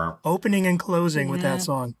 Opening and closing with that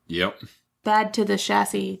song. Yep. Bad to the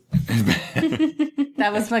chassis.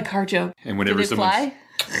 That was my car joke. And whenever Did it fly?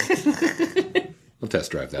 We'll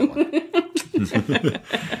test drive that one.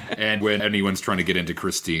 And when anyone's trying to get into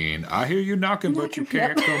Christine, I hear you knocking, but you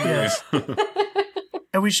can't come in.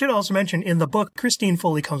 And we should also mention, in the book, Christine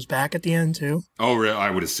fully comes back at the end, too. Oh, really?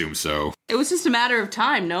 I would assume so. It was just a matter of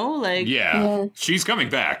time, no? Like, yeah. She's coming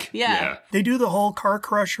back. Yeah. They do the whole car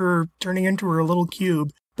crusher turning into her little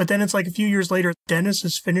cube. But then it's like a few years later, Dennis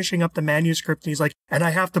is finishing up the manuscript, and he's like, and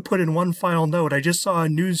I have to put in one final note. I just saw a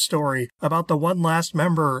news story about the one last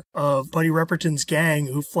member of Buddy Repperton's gang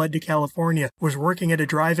who fled to California, was working at a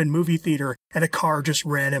drive-in movie theater, and a car just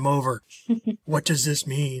ran him over. What does this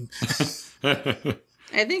mean?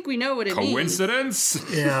 I think we know what it means. Coincidence?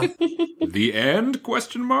 Yeah. The end?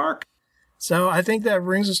 Question mark? So I think that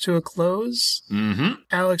brings us to a close. Mm-hmm.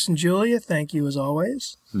 Alex and Julia, thank you as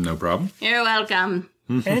always. No problem. You're welcome.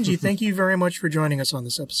 Angie, thank you very much for joining us on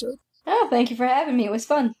this episode. Oh, thank you for having me. It was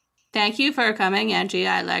fun. Thank you for coming, Angie.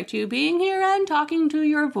 I liked you being here and talking to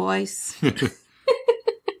your voice.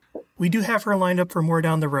 We do have her lined up for more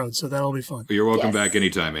down the road, so that'll be fun. You're welcome back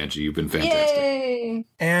anytime, Angie. You've been fantastic. Yay!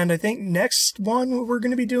 And I think next one we're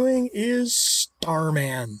going to be doing is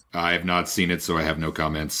Starman. I have not seen it, so I have no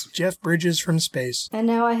comments. Jeff Bridges from space. And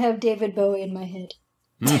now I have David Bowie in my head.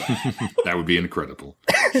 That would be incredible.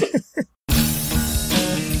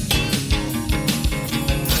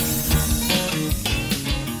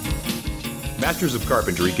 Masters of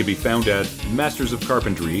Carpentry can be found at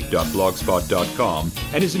mastersofcarpentry.blogspot.com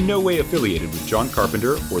and is in no way affiliated with John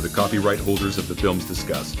Carpenter or the copyright holders of the films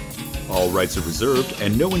discussed. All rights are reserved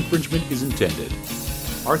and no infringement is intended.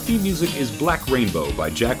 Our theme music is Black Rainbow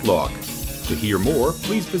by Jack Locke. To hear more,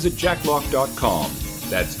 please visit jacklocke.com.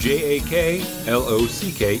 That's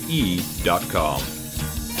JAKLOCKE.com.